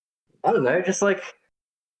don't know, just like,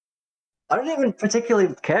 I don't even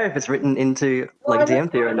particularly care if it's written into like DM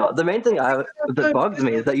theory or not. The main thing that bugs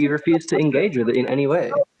me is that you refuse to engage with it in any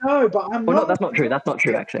way. No, but I'm Well, not. no, that's not true. That's not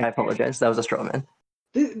true, actually. I apologize. That was a straw man.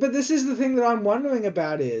 But this is the thing that I'm wondering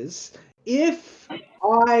about is, if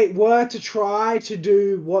I were to try to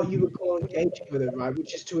do what you would call engaging with it, right,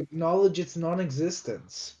 which is to acknowledge its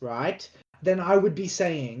non-existence, right, then I would be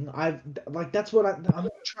saying, that's what I'm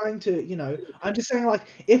not trying to, I'm just saying, like,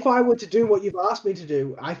 if I were to do what you've asked me to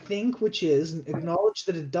do, I think, which is acknowledge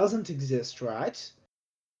that it doesn't exist, right?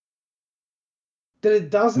 That it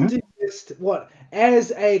doesn't exist, what,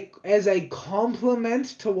 as a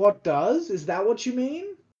complement to what does? Is that what you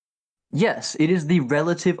mean? Yes, it is the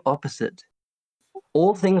relative opposite.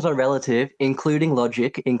 All things are relative, including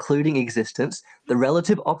logic, including existence. The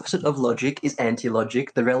relative opposite of logic is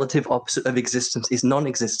anti-logic. The relative opposite of existence is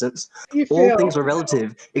non-existence. All things are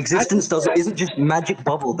relative. Existence isn't just magic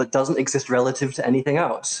bubble that doesn't exist relative to anything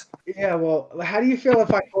else. Yeah, well, how do you feel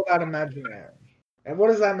if I call that imaginary? And what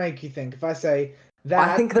does that make you think if I say that?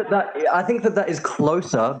 I think that is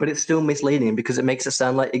closer, but it's still misleading because it makes it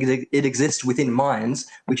sound like it exists within minds,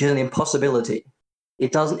 which is an impossibility.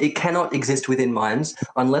 It cannot exist within minds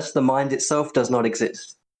unless the mind itself does not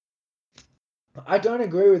exist. I don't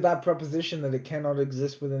agree with that proposition that it cannot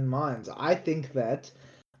exist within minds. I think that It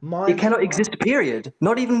minds... cannot exist, period.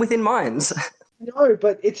 Not even within minds. No,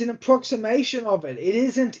 but it's an approximation of it. It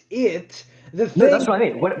isn't it. The No, thing... that's what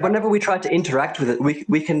I mean. Whenever we try to interact with it,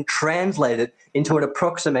 we can translate it into an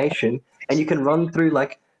approximation, and you can run through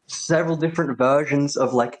like several different versions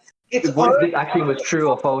of like It's what if only... this actually was true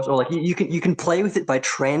or false, or like you can play with it by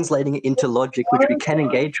translating it into logic, which we can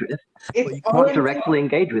engage with, but It's you can't only... directly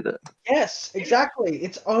engage with it. Yes, exactly.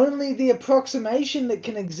 It's only the approximation that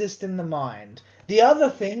can exist in the mind. The other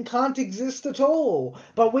thing can't exist at all.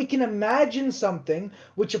 But we can imagine something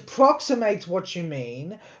which approximates what you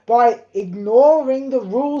mean by ignoring the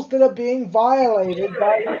rules that are being violated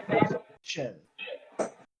by the approximation.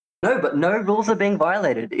 No, but no rules are being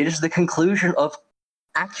violated. It is the conclusion of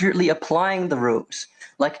accurately applying the rules.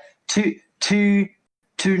 Like to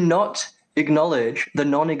not acknowledge the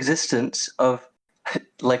non-existence of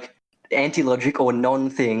like antilogic or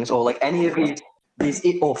non-things or like any of these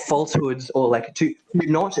or falsehoods or like to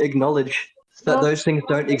not acknowledge that those things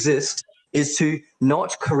don't exist is to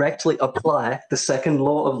not correctly apply the second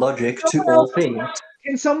law of logic to all things.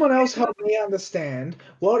 Can someone else help me understand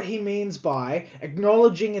what he means by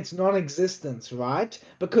acknowledging its non-existence, right?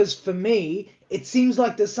 Because for me, it seems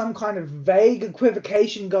like there's some kind of vague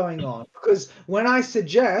equivocation going on. Because when I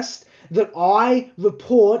suggest that I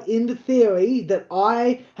report in the theory that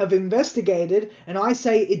I have investigated and I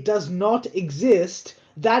say it does not exist,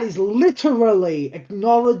 that is literally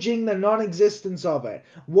acknowledging the non-existence of it.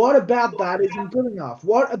 What about that isn't good enough?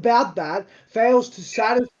 What about that fails to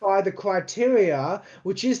satisfy the criteria,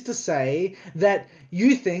 which is to say that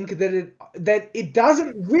you think that it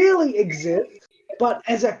doesn't really exist, but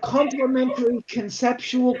as a complementary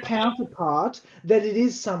conceptual counterpart, that it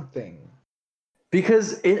is something?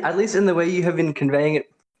 Because at least in the way you have been conveying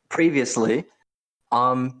it previously,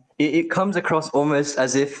 it comes across almost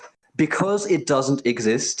as if because it doesn't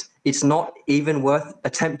exist, it's not even worth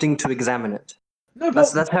attempting to examine it. No,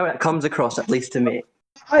 but That's how it comes across, at least to me.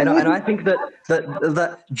 I And literally- I think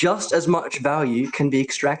that just as much value can be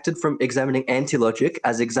extracted from examining antilogic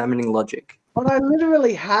as examining logic. But I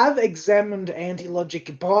literally have examined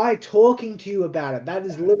Antilogic by talking to you about it. That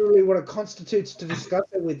is literally what it constitutes to discuss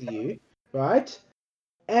it with you, right?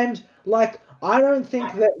 And, like, I don't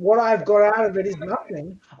think that what I've got out of it is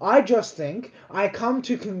nothing. I just think I come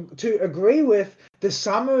to agree with the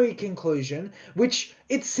summary conclusion, which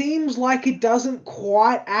it seems like it doesn't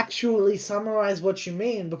quite actually summarize what you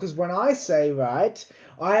mean, because when I say, right,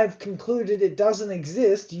 I have concluded it doesn't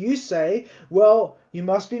exist, you say, well, you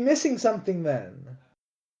must be missing something then.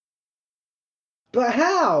 But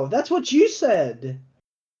how? That's what you said.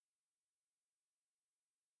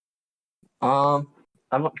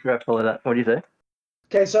 I'm not sure I follow that. What do you say?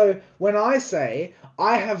 Okay, so when I say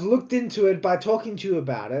I have looked into it by talking to you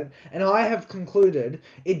about it, and I have concluded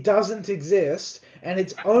it doesn't exist, and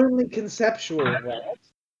it's only conceptual, right?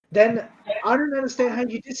 Then I don't understand how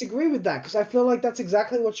you disagree with that, because I feel like that's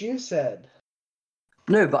exactly what you've said.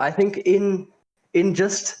 No, but I think in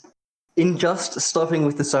just stopping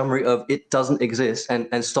with the summary of it doesn't exist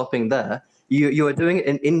and stopping there, you are doing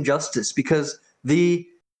an injustice because the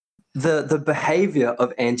behavior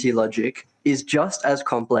of anti-logic is just as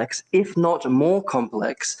complex, if not more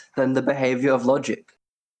complex, than the behavior of logic.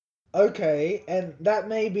 Okay, and that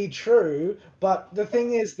may be true, but the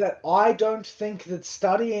thing is that I don't think that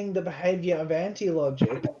studying the behavior of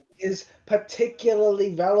anti-logic is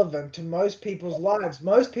particularly relevant to most people's lives.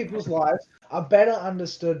 Most people's lives are better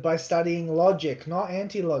understood by studying logic, not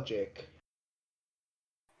anti-logic.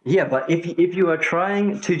 Yeah, but if you are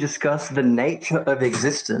trying to discuss the nature of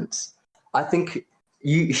existence, I think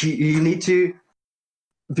you need to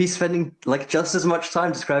be spending like just as much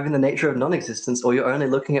time describing the nature of non-existence, or you're only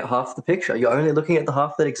looking at half the picture. You're only looking at the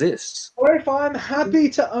half that exists. What if I'm happy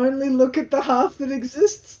to only look at the half that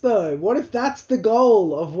exists, though? What if that's the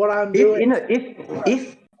goal of what I'm doing?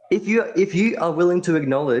 If you are willing to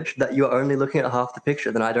acknowledge that you're only looking at half the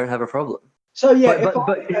picture, then I don't have a problem. So yeah,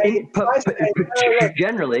 But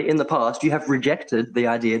generally, in the past, you have rejected the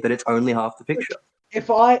idea that it's only half the picture. If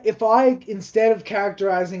I instead of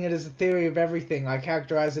characterizing it as a theory of everything, I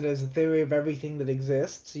characterize it as a theory of everything that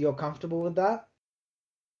exists, you're comfortable with that?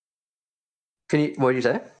 What did you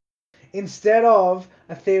say? Instead of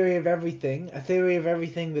a theory of everything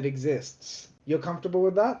that exists. You're comfortable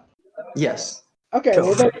with that? Yes. Okay, Sure.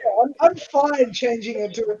 well then, I'm fine changing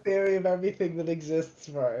it to a theory of everything that exists,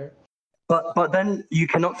 bro. But then you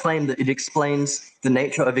cannot claim that it explains the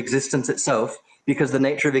nature of existence itself, because the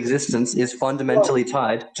nature of existence is fundamentally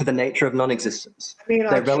tied to the nature of non-existence. I mean,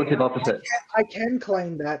 They're relative opposites. I can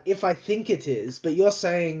claim that if I think it is, but you're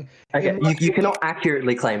saying... Okay, you cannot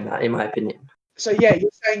accurately claim that, in my opinion. So yeah, you're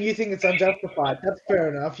saying you think it's unjustified. That's fair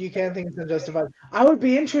enough. You can think it's unjustified. I would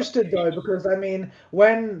be interested though, because I mean,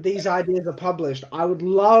 when these ideas are published, I would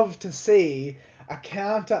love to see a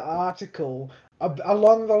counter article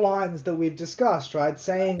along the lines that we've discussed, right?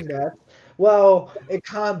 Saying that, well, it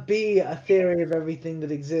can't be a theory of everything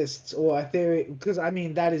that exists, or a theory, because I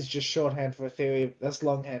mean, that is just shorthand for a theory, that's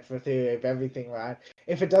longhand for a theory of everything, right?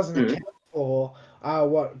 If it doesn't account for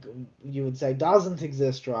what you would say doesn't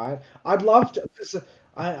exist, right? I'd love to, because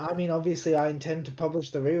I mean, obviously, I intend to publish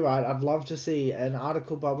the rewrite. I'd love to see an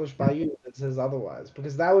article published by you that says otherwise,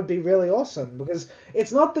 because that would be really awesome. Because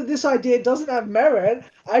it's not that this idea doesn't have merit.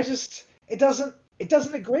 It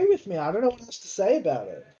doesn't agree with me. I don't know what else to say about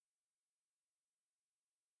it.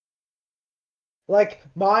 Like,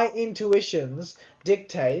 my intuitions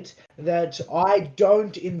dictate that I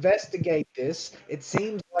don't investigate this. It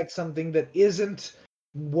seems like something that isn't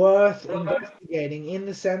worth investigating, in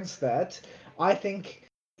the sense that I think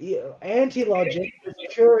Antilogic, as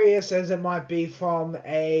curious as it might be from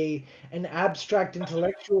an abstract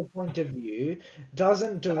intellectual point of view,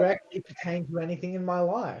 doesn't directly pertain to anything in my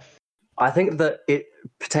life. I think that it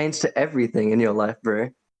pertains to everything in your life, bro.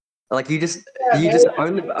 Like you just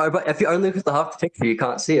only, but if you only look at the half the picture, you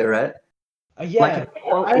can't see it, right? Yeah.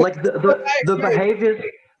 Like the behaviors,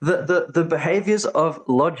 the behaviors of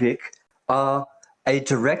logic are a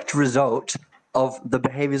direct result of the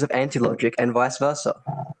behaviors of antilogic and vice versa.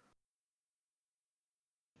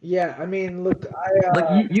 Yeah, I mean, look,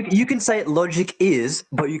 like you can say logic is,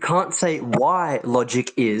 but you can't say why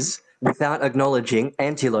logic is without acknowledging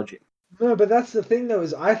antilogic. No, but that's the thing, though,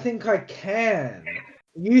 is I think I can.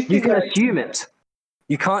 You can assume it.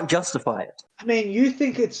 You can't justify it. I mean, you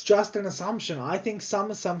think it's just an assumption. I think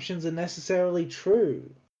some assumptions are necessarily true.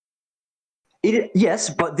 Yes,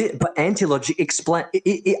 but antilogic explain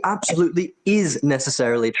it absolutely is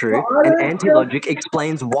necessarily true, and antilogic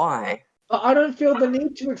explains why. I don't feel the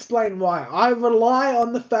need to explain why. I rely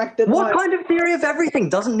on the fact that what kind of theory of everything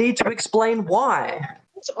doesn't need to explain why?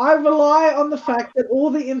 I rely on the fact that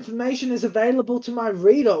all the information is available to my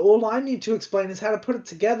reader. All I need to explain is how to put it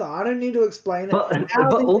together. I don't need to explain it.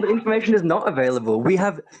 But all the information is not available. We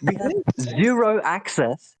have zero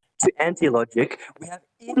access to antilogic. We have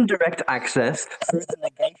indirect access through the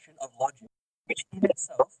negation of logic, which in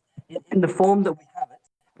itself, in the form that we have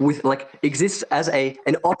it, exists as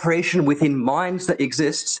an operation within minds that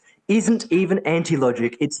exists, isn't even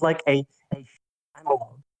antilogic. It's like a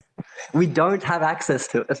analog. We don't have access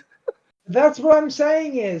to it. That's what I'm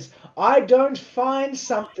saying is, I don't find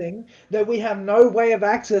something that we have no way of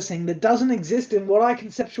accessing that doesn't exist in what I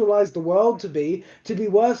conceptualize the world to be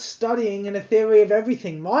worth studying in a theory of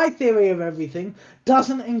everything. My theory of everything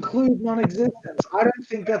doesn't include non-existence. I don't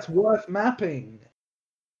think that's worth mapping.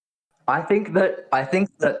 I think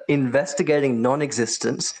that investigating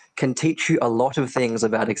non-existence can teach you a lot of things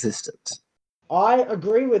about existence. I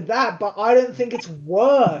agree with that, but I don't think it's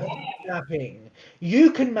worth mapping.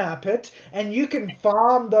 You can map it, and you can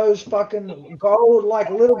farm those fucking gold, like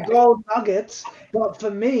little gold nuggets, but for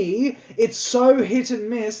me, it's so hit and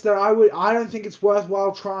miss that I don't think it's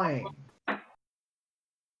worthwhile trying.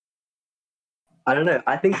 I don't know.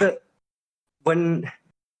 I think that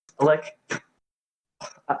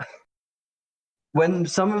when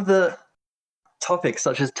some of the topics,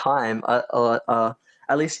 such as time, are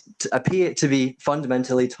at least appear to be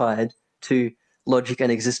fundamentally tied to logic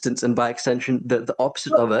and existence, and by extension the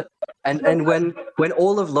opposite of it, and when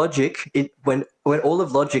all of logic when all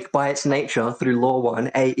of logic by its nature through law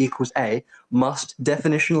 1 A equals A must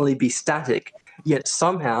definitionally be static, yet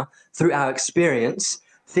somehow through our experience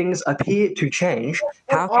things appear to change.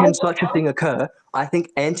 How can such a thing occur? I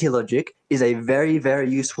think antilogic is a very, very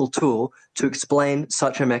useful tool to explain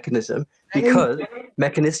such a mechanism, because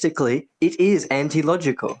mechanistically it is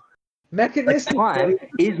anti-logical. Mechanistically, time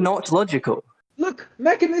is not logical. Look,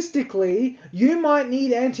 mechanistically, you might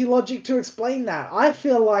need antilogic to explain that. I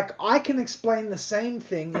feel like I can explain the same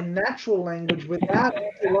thing in natural language without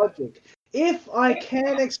antilogic. If I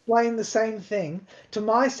can explain the same thing to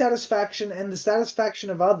my satisfaction and the satisfaction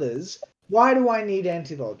of others, why do I need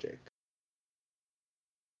antilogic?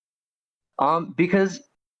 Because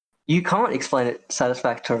you can't explain it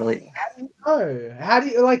satisfactorily. No. How do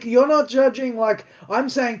you, you're not judging, I'm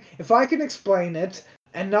saying if I can explain it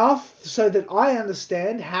enough so that I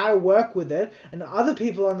understand how to work with it, and other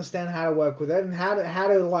people understand how to work with it, and how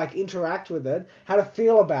to interact with it, how to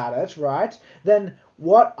feel about it, right? Then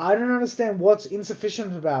what? I don't understand what's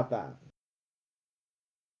insufficient about that.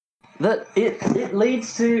 that it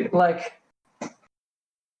leads to like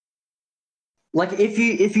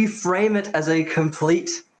if you frame it as a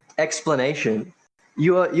complete explanation,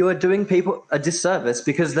 you are doing people a disservice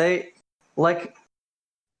because they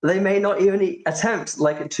may not even attempt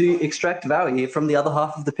to extract value from the other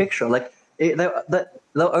half of the picture.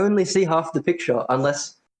 They'll only see half the picture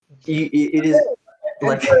unless it is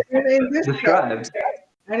described.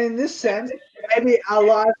 And in this sense, maybe our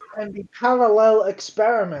lives can be parallel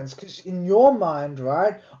experiments, because in your mind,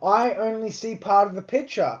 right, I only see part of the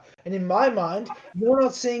picture, and in my mind, you're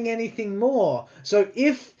not seeing anything more. So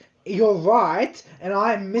if you're right, and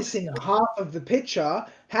I'm missing half of the picture,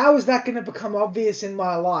 how is that going to become obvious in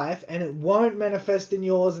my life, and it won't manifest in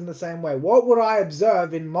yours in the same way? What would I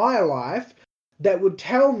observe in my life that would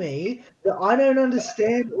tell me that I don't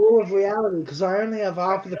understand all of reality because I only have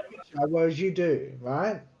half of the picture, whereas you do,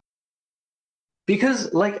 right?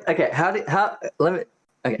 Because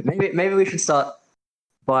maybe we should start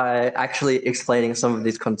by actually explaining some of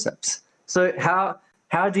these concepts. So how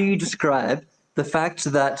do you describe the fact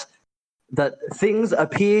that things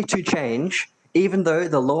appear to change even though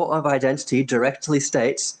the law of identity directly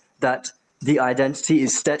states that the identity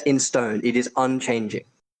is set in stone, it is unchanging?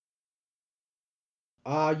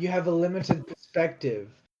 You have a limited perspective.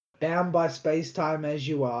 Bound by space-time as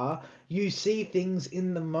you are, you see things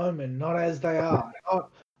in the moment, not as they are.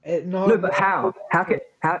 No, but how?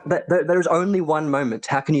 There's only one moment.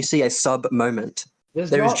 How can you see a sub-moment?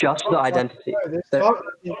 There is just the identity. There's not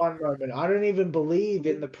only one moment. I don't even believe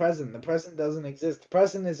in the present. The present doesn't exist. The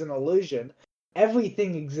present is an illusion.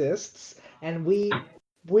 Everything exists, and we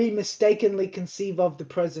mistakenly conceive of the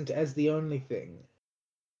present as the only thing.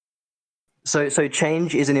 So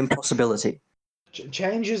change is an impossibility.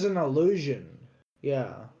 Change is an illusion.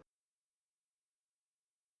 Yeah.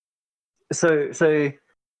 So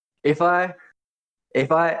if I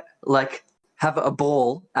have a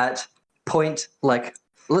ball at point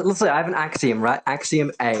let's say I have an axiom, right?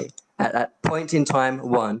 Axiom A at point in time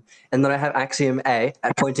 1, and then I have axiom A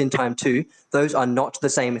at point in time 2. Those are not the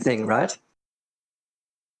same thing, right?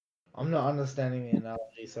 I'm not understanding the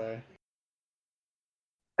analogy, sorry.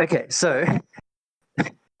 Okay, so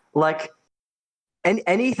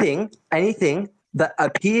anything that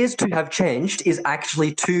appears to have changed is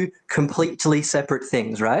actually two completely separate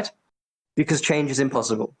things, right? Because change is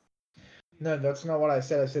impossible. No, that's not what I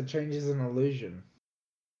said. I said change is an illusion.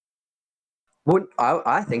 Well,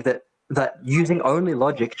 I think that using only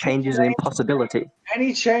logic, change is an impossibility.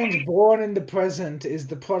 Any change born in the present is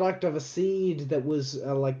the product of a seed that was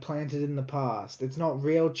planted in the past. It's not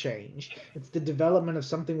real change. It's the development of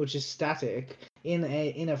something which is static in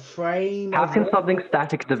a frame. How can something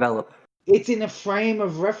static develop? It's in a frame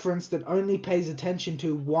of reference that only pays attention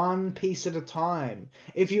to one piece at a time.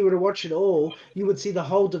 If you were to watch it all, you would see the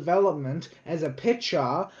whole development as a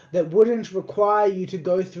picture that wouldn't require you to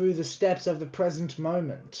go through the steps of the present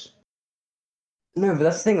moment. No, but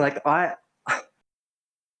that's the thing.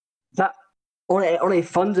 That on a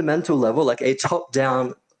fundamental level, like a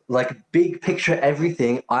top-down, big picture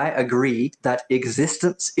everything, I agree that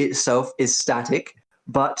existence itself is static,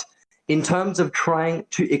 but in terms of trying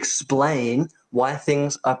to explain why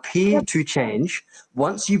things appear to change,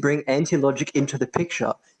 once you bring antilogic into the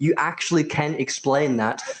picture, you actually can explain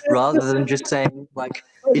that rather than just saying,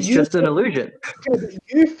 it's just an illusion.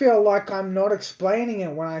 You feel like I'm not explaining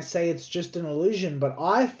it when I say it's just an illusion, but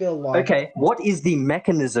I feel like... Okay, what is the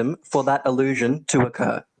mechanism for that illusion to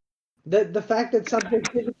occur? The fact that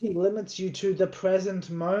subjectivity limits you to the present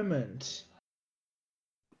moment.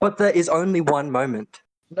 But there is only one moment.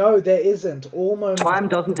 No, there isn't. All moments... Time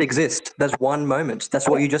doesn't exist. There's one moment. That's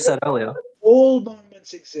what you just said earlier. All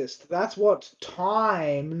moments exist. That's what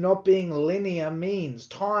time, not being linear, means.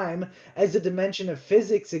 Time, as a dimension of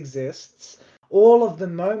physics, exists. All of the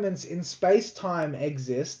moments in space-time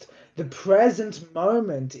exist. The present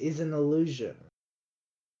moment is an illusion.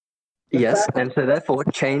 Yes, and so therefore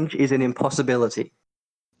change is an impossibility.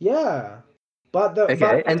 Yeah, but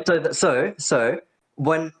so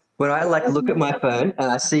when I look at my phone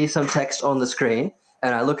and I see some text on the screen,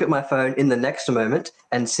 and I look at my phone in the next moment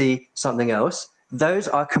and see something else, those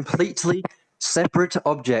are completely separate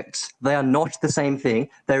objects. They are not the same thing.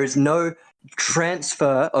 There is no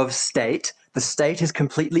transfer of state. The state is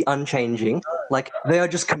completely unchanging. They are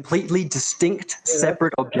just completely distinct,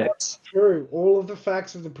 separate objects. True. All of the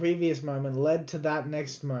facts of the previous moment led to that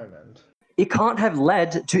next moment. It can't have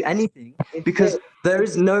led to anything because there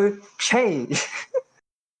is no change.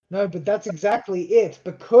 No, but that's exactly it.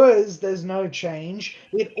 Because there's no change,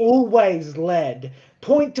 it always led.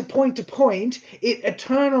 Point to point to point, it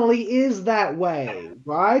eternally is that way,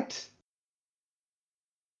 right?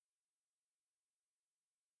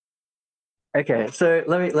 Okay, so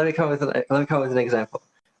let me come with an example.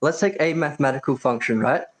 Let's take a mathematical function,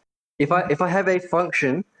 right? If I have a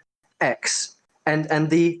function x and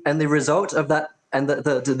the result of that and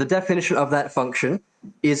the definition of that function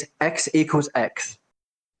is x equals x.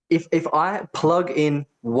 If I plug in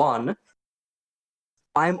 1,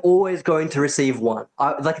 I'm always going to receive 1.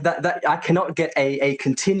 That I cannot get a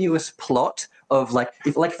continuous plot of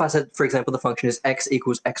if I said, for example, the function is x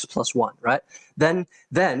equals x plus 1, right? Then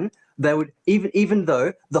there would, even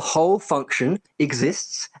though the whole function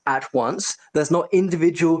exists at once, there's not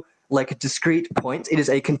individual discrete points. It is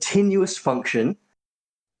a continuous function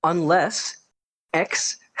unless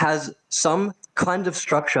x has some kind of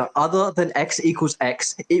structure other than x equals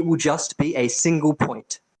x. It will just be a single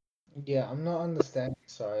point. Yeah, I'm not understanding.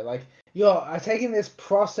 Sorry, you're taking this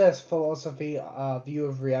process philosophy view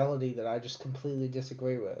of reality that I just completely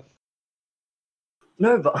disagree with.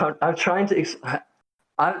 No, but I'm trying to.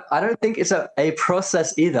 I don't think it's a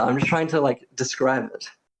process either. I'm just trying to describe it.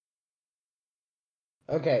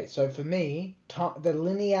 Okay, so for me, the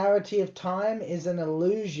linearity of time is an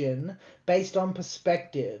illusion based on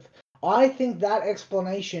perspective. I think that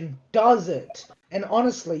explanation does it. And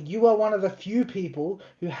honestly, you are one of the few people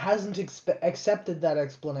who hasn't accepted that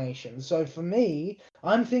explanation. So for me,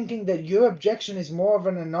 I'm thinking that your objection is more of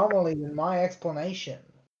an anomaly than my explanation.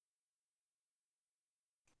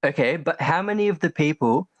 Okay, but how many of the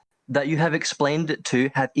people that you have explained it to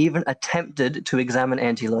have even attempted to examine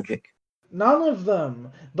antilogic? None of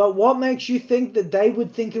them. But what makes you think that they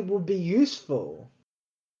would think it would be useful?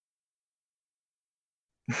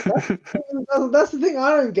 That's the thing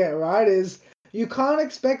I don't get, right? Is you can't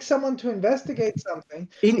expect someone to investigate something.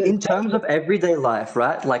 In terms of everyday life,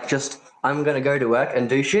 right? Just I'm gonna go to work and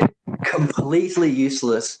do shit, completely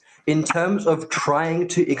useless. In terms of trying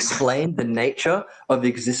to explain the nature of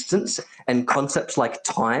existence and concepts like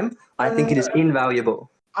time, I think it is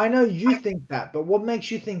invaluable. I know you think that, but what makes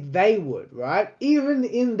you think they would, right? Even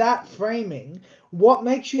in that framing, what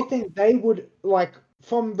makes you think they would,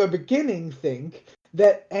 from the beginning, think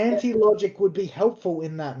that anti-logic would be helpful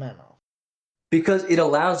in that manner? Because it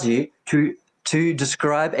allows you to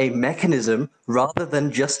describe a mechanism rather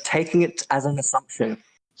than just taking it as an assumption.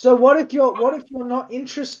 So what if you're not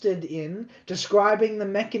interested in describing the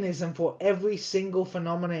mechanism for every single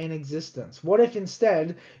phenomena in existence? What if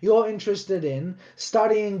instead you're interested in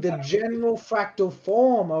studying the general fractal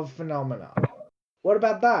form of phenomena? What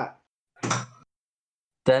about that?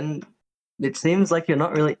 Then it seems like you're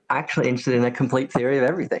not really actually interested in a complete theory of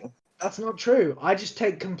everything. That's not true. I just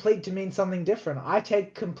take complete to mean something different. I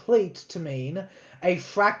take complete to mean a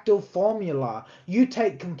fractal formula. You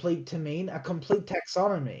take complete to mean a complete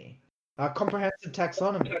taxonomy, a comprehensive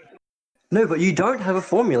taxonomy. No, but you don't have a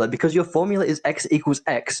formula because your formula is x equals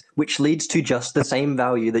x, which leads to just the same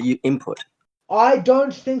value that you input. I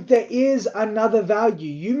don't think there is another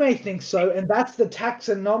value. You may think so, and that's the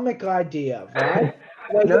taxonomic idea, right?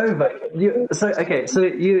 No, but you're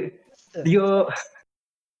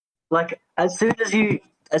as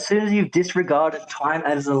soon as you've disregarded time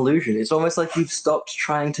as an illusion, it's almost like you've stopped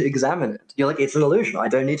trying to examine it. You're like, it's an illusion. I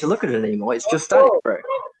don't need to look at it anymore. It's just static, bro.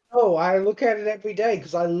 Oh, I look at it every day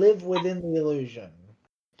because I live within the illusion.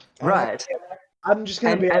 Right. I'm just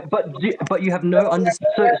gonna but you have no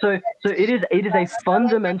understanding. So it is a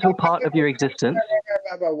fundamental part of your existence.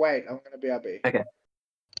 Wait, I'm gonna BRB. Okay.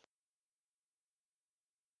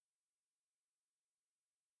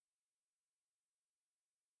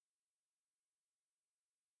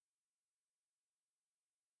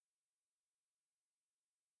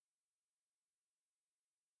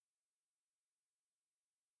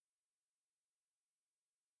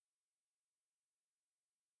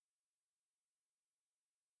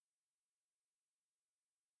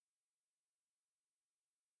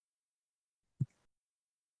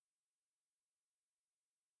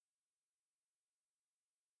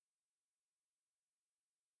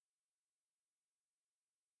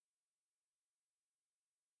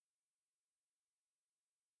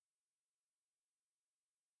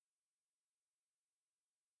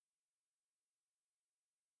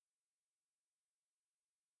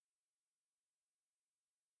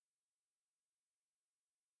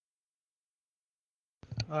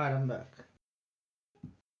 Alright, I'm back.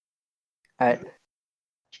 Alright.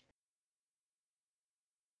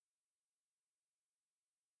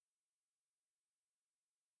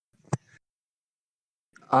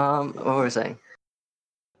 What were we saying?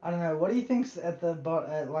 I don't know. What do you think's at the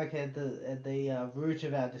root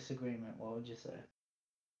of our disagreement? What would you say?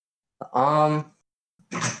 I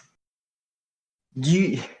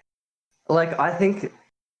think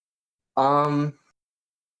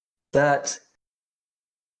that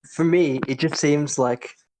for me, it just seems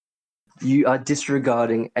like you are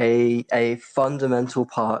disregarding a fundamental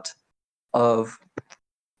part of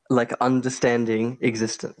like understanding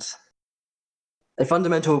existence. A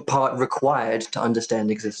fundamental part required to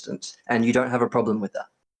understand existence, and you don't have a problem with that.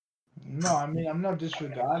 No, I mean, I'm not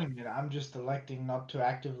disregarding it. I'm just electing not to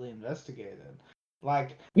actively investigate it.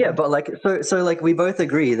 Like, Yeah, but like so like we both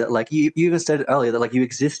agree that like you even said earlier that like you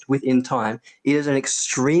exist within time. It is an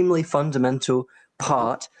extremely fundamental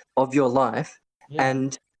part of your life, yeah,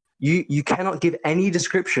 and you cannot give any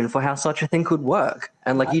description for how such a thing could work,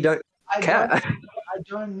 and like you don't I care.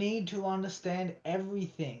 don't need to understand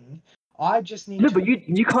everything. I just need No, to. but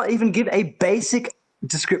you can't even give a basic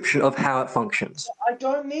description of how it functions. I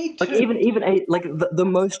don't need Like to. even a like the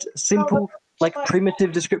most simple like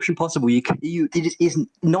primitive description possible. It is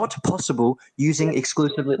not possible using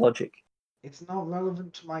exclusively logic. It's not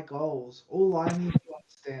relevant to my goals. All I need to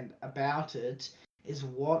understand about it is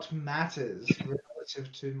what matters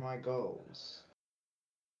relative to my goals.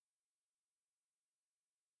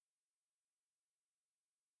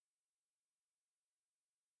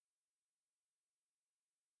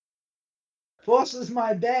 Force is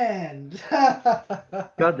my band.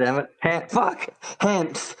 God damn it! Fuck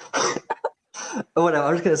hands. Whatever.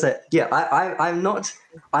 I'm just gonna say, yeah.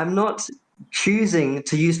 I'm not choosing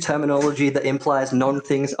to use terminology that implies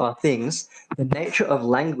non-things are things. The nature of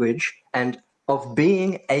language and of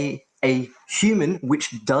being a human,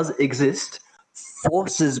 which does exist,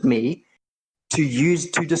 forces me to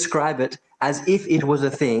describe it as if it was a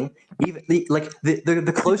thing. Even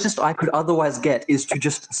the closest I could otherwise get is to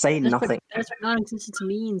just say nothing. That's what non-existence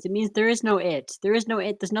means. It means there is no it. There is no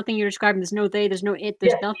it. There's nothing you're describing. There's no they. There's no it.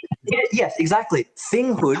 There's nothing. Yes, exactly.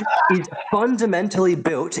 Thinghood is fundamentally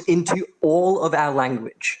built into all of our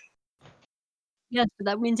language. Yes, but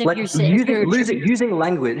that means if Like you're saying using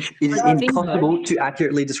language, it is impossible to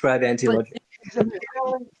accurately describe antilogic.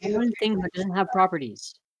 one thing that doesn't have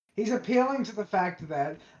properties. He's appealing to the fact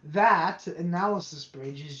that that analysis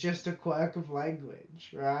bridge is just a quirk of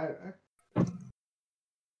language, right?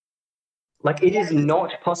 Like it is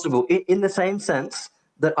not possible in the same sense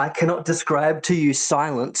that I cannot describe to you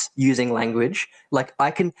silence using language. Like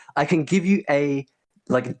I can give you a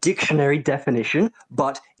like dictionary definition,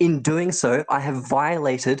 but in doing so, I have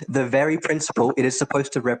violated the very principle it is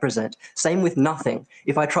supposed to represent. Same with nothing.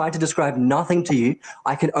 If I try to describe nothing to you,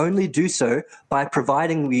 I can only do so by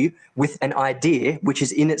providing you with an idea, which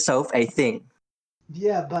is in itself a thing.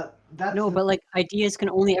 Yeah, but that's No, but like ideas can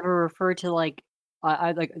only ever refer to like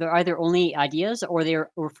they're either only ideas or they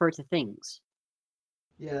refer to things.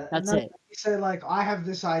 yeah. That's it. You say like I have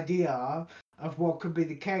this idea of what could be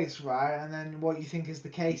the case, right? And then what you think is the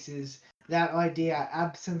case is that idea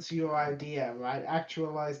absence your idea, right?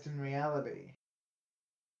 Actualized in reality.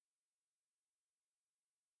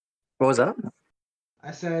 What was that?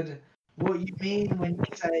 I said, what you mean when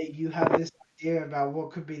you say you have this idea about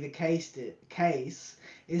what could be the case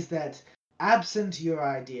is that absent your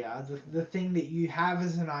idea, the thing that you have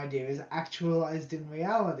as an idea is actualized in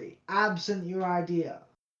reality. Absent your idea.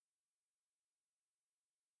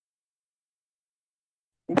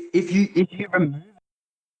 If you remove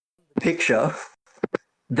the picture,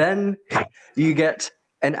 then you get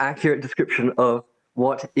an accurate description of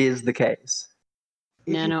what is the case.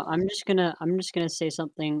 No, I'm just gonna say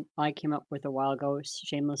something I came up with a while ago.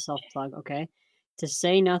 Shameless self-plug. Okay, to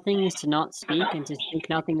say nothing is to not speak, and to think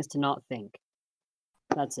nothing is to not think.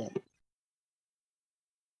 That's it.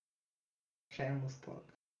 Shameless plug.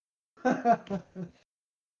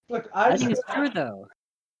 Look, I think it's true though.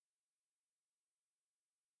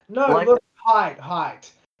 No, Like- look,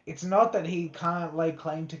 height. It's not that he can't lay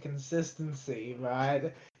claim to consistency,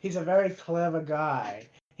 right? He's a very clever guy.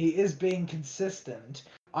 He is being consistent.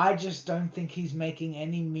 I just don't think he's making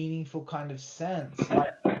any meaningful kind of sense.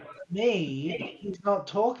 Like, for me, he's not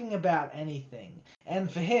talking about anything.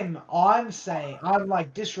 And for him, I'm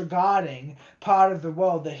like disregarding part of the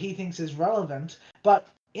world that he thinks is relevant, but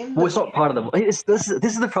Well, it's not part of the. This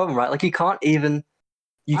is the problem, right? Like you can't even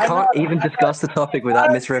discuss the topic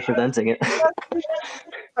without misrepresenting it.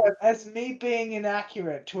 as me being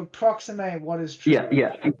inaccurate to approximate what is true.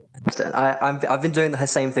 Yeah. I've been doing the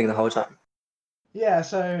same thing the whole time. Yeah,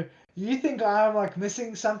 so you think I'm like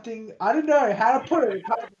missing something? I don't know how to put it.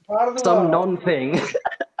 Part of the Some world. non-thing.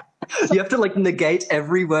 You have to like negate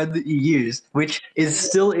every word that you use, which is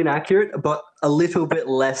still inaccurate, but a little bit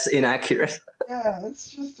less inaccurate. Yeah, it's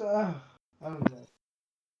just I don't know.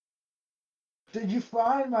 Did you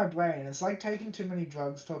fry my brain? It's like taking too many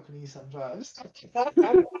drugs talking to you sometimes.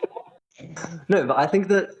 No, but I think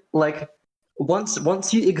that like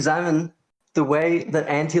once you examine the way that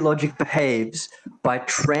anti-logic behaves by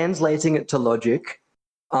translating it to logic,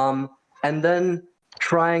 and then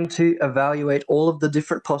trying to evaluate all of the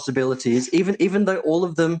different possibilities, even though all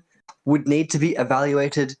of them would need to be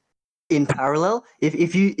evaluated in parallel.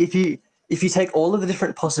 If you take all of the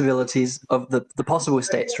different possibilities of the possible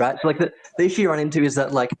states, right? So like the issue you run into is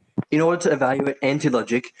that like in order to evaluate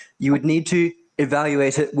anti-logic, you would need to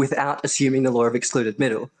evaluate it without assuming the law of excluded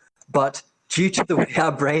middle. But due to the way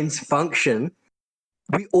our brains function,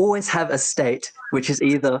 we always have a state which is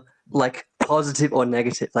either like positive or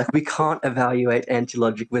negative. Like we can't evaluate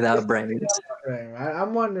anti-logic with our brains.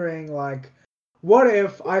 I'm wondering, like, what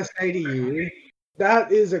if I say to you,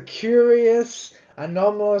 that is a curious,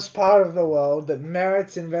 anomalous part of the world that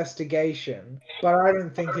merits investigation, but I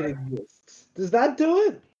don't think it exists. Does that do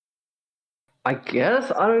it? I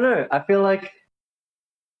guess, I don't know. I feel like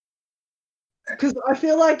Because I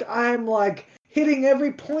feel like I'm like hitting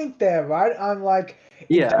every point there, right? I'm like, it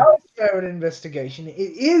Yeah. does merit investigation. It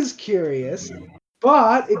is curious,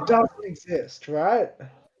 but it doesn't exist, right?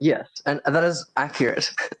 yes, and that is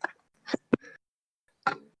accurate.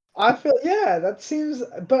 I feel, yeah, that seems,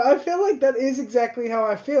 but I feel like that is exactly how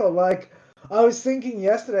I feel. Like, I was thinking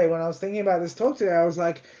yesterday when I was thinking about this talk today, I was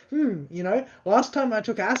like, last time I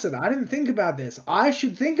took acid, I didn't think about this. I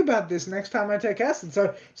should think about this next time I take acid.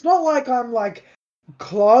 So it's not like I'm like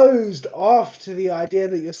closed off to the idea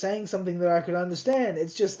that you're saying something that I could understand.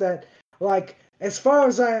 It's just that, like, as far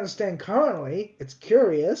as I understand currently, it's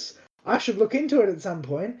curious. I should look into it at some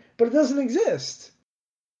point, but it doesn't exist.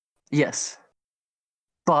 Yes,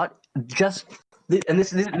 but just and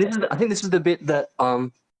this is I think this is the bit that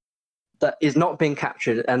that is not being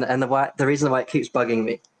captured, and the reason why it keeps bugging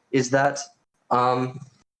me is that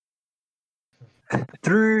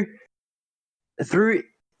through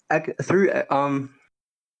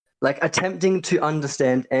like attempting to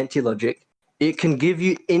understand anti-logic, it can give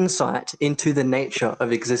you insight into the nature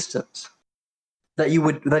of existence that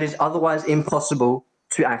is otherwise impossible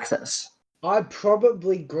to access. I'd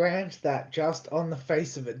probably grant that just on the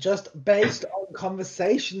face of it, just based on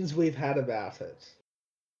conversations we've had about it.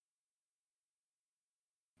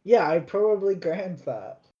 Yeah, I'd probably grant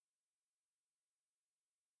that.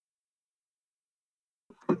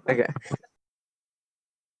 Okay.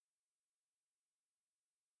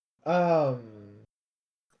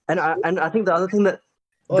 And I think the other thing that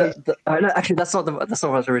no, actually that's not what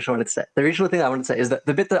I originally wanted to say. The original thing I wanted to say is that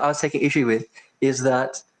the bit that I was taking issue with is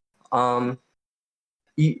that I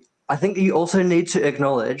think you also need to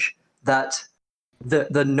acknowledge that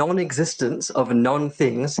the non-existence of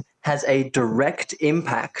non-things has a direct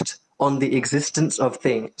impact on the existence of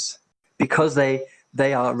things because they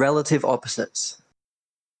are relative opposites.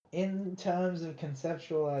 In terms of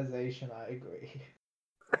conceptualization, I agree.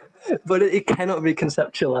 But it cannot be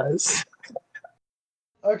conceptualized.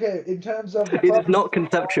 Okay, in terms of It is not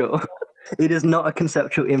conceptual. It is not a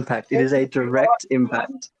conceptual impact. It is a direct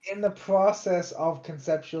impact. In the process of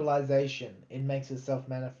conceptualization, it makes itself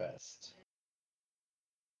manifest.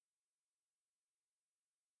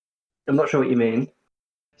 I'm not sure what you mean.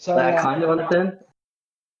 So I kind of understand.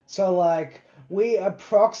 So like we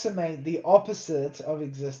approximate the opposite of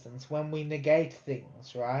existence when we negate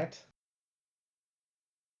things, right?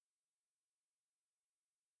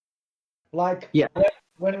 Like Yeah.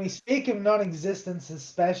 When we speak of non-existence,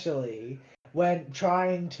 especially when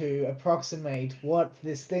trying to approximate what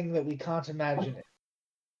this thing that we can't imagine is.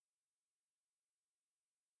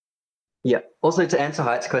 Yeah. Also, to answer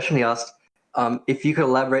Hyatt's question, he asked if you could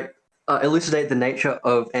elucidate the nature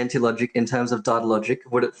of antilogic in terms of datalogic.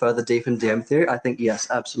 Would it further deepen DM theory? I think yes,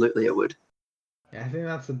 absolutely, it would. Yeah, I think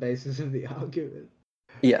that's the basis of the argument.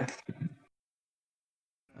 Yeah.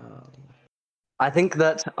 I think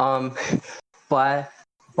that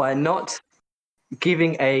by not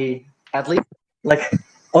giving at least like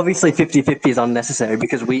obviously 50-50 is unnecessary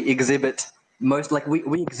because we exhibit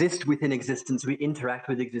we exist within existence, we interact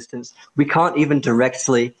with existence. We can't even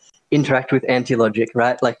directly interact with antilogic,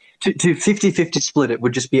 right? Like to 50-50 split it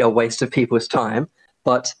would just be a waste of people's time.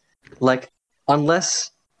 But like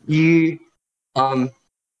unless you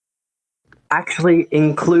actually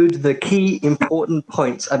include the key important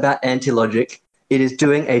points about antilogic, it is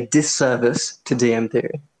doing a disservice to DM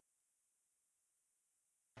theory.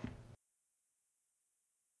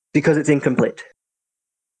 Because it's incomplete.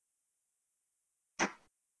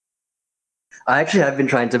 I actually have been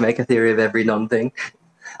trying to make a theory of every non-thing.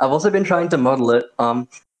 I've also been trying to model it,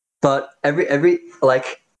 but every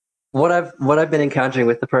like what I've been encountering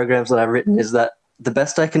with the programs that I've written is that the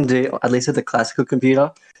best I can do, at least at the classical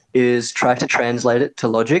computer, is try to translate it to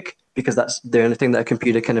logic because that's the only thing that a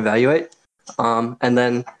computer can evaluate. And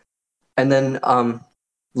then and then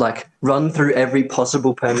like run through every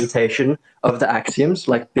possible permutation of the axioms,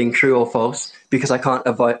 like being true or false, because I can't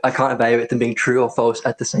evaluate them being true or false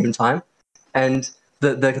at the same time. And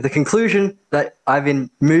the conclusion that I've been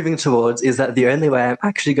moving towards is that the only way I'm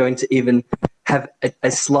actually going to even have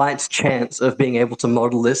a slight chance of being able to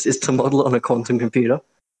model this is to model it on a quantum computer,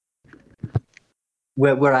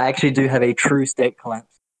 where I actually do have a true state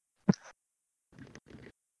collapse.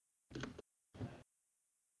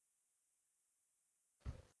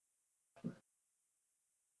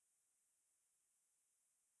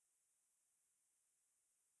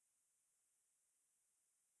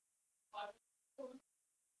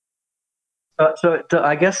 So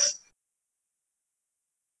I guess,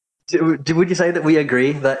 would you say that we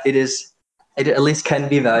agree that it at least can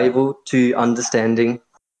be valuable to understanding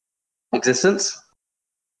existence?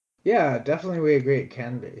 Yeah, definitely we agree it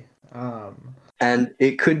can be. And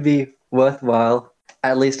it could be worthwhile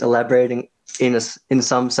at least elaborating in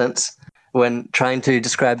some sense when trying to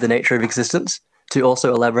describe the nature of existence to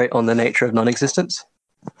also elaborate on the nature of non-existence.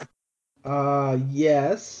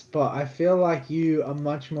 Yes, but I feel like you are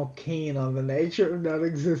much more keen on the nature of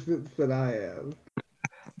non-existence than I am.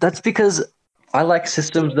 That's because I like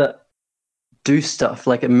systems that do stuff,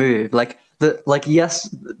 like move. Yes,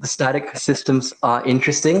 the static systems are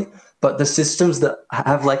interesting, but the systems that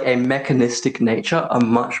have like a mechanistic nature are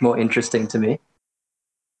much more interesting to me.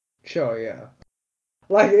 Sure, yeah.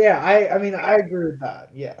 Like, yeah, I mean, I agree with that,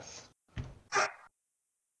 yes.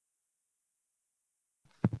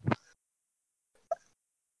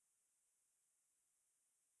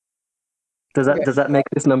 Does that make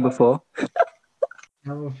this number 4?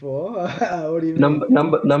 Number 4? What do you mean?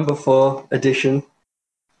 Number 4 addition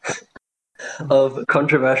of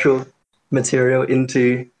controversial material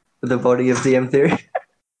into the body of DM theory.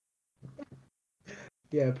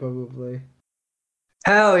 Yeah, probably.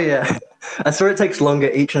 Hell yeah! I swear it takes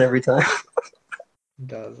longer each and every time.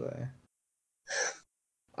 Does eh?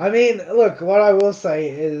 I mean, look, what I will say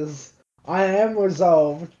is I am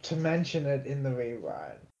resolved to mention it in the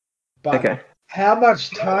rewrite. But Okay. how much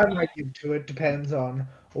time I give to it depends on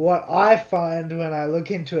what I find when I look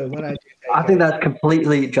into it when I do take I think it. that's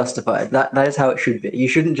completely justified. That is how it should be. You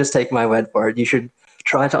shouldn't just take my word for it. You should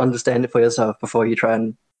try to understand it for yourself before you try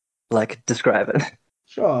and like describe it.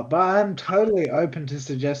 Sure, but I'm totally open to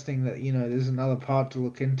suggesting that, there's another part to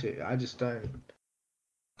look into. I just don't.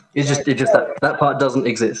 It's just that part doesn't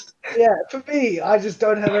exist. Yeah, for me, I just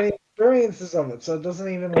don't have any experiences of it, so it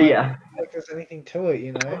doesn't even Yeah. like there's anything to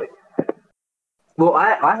it, Well,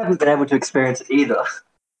 I haven't been able to experience it either,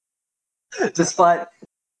 despite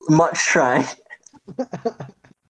much trying.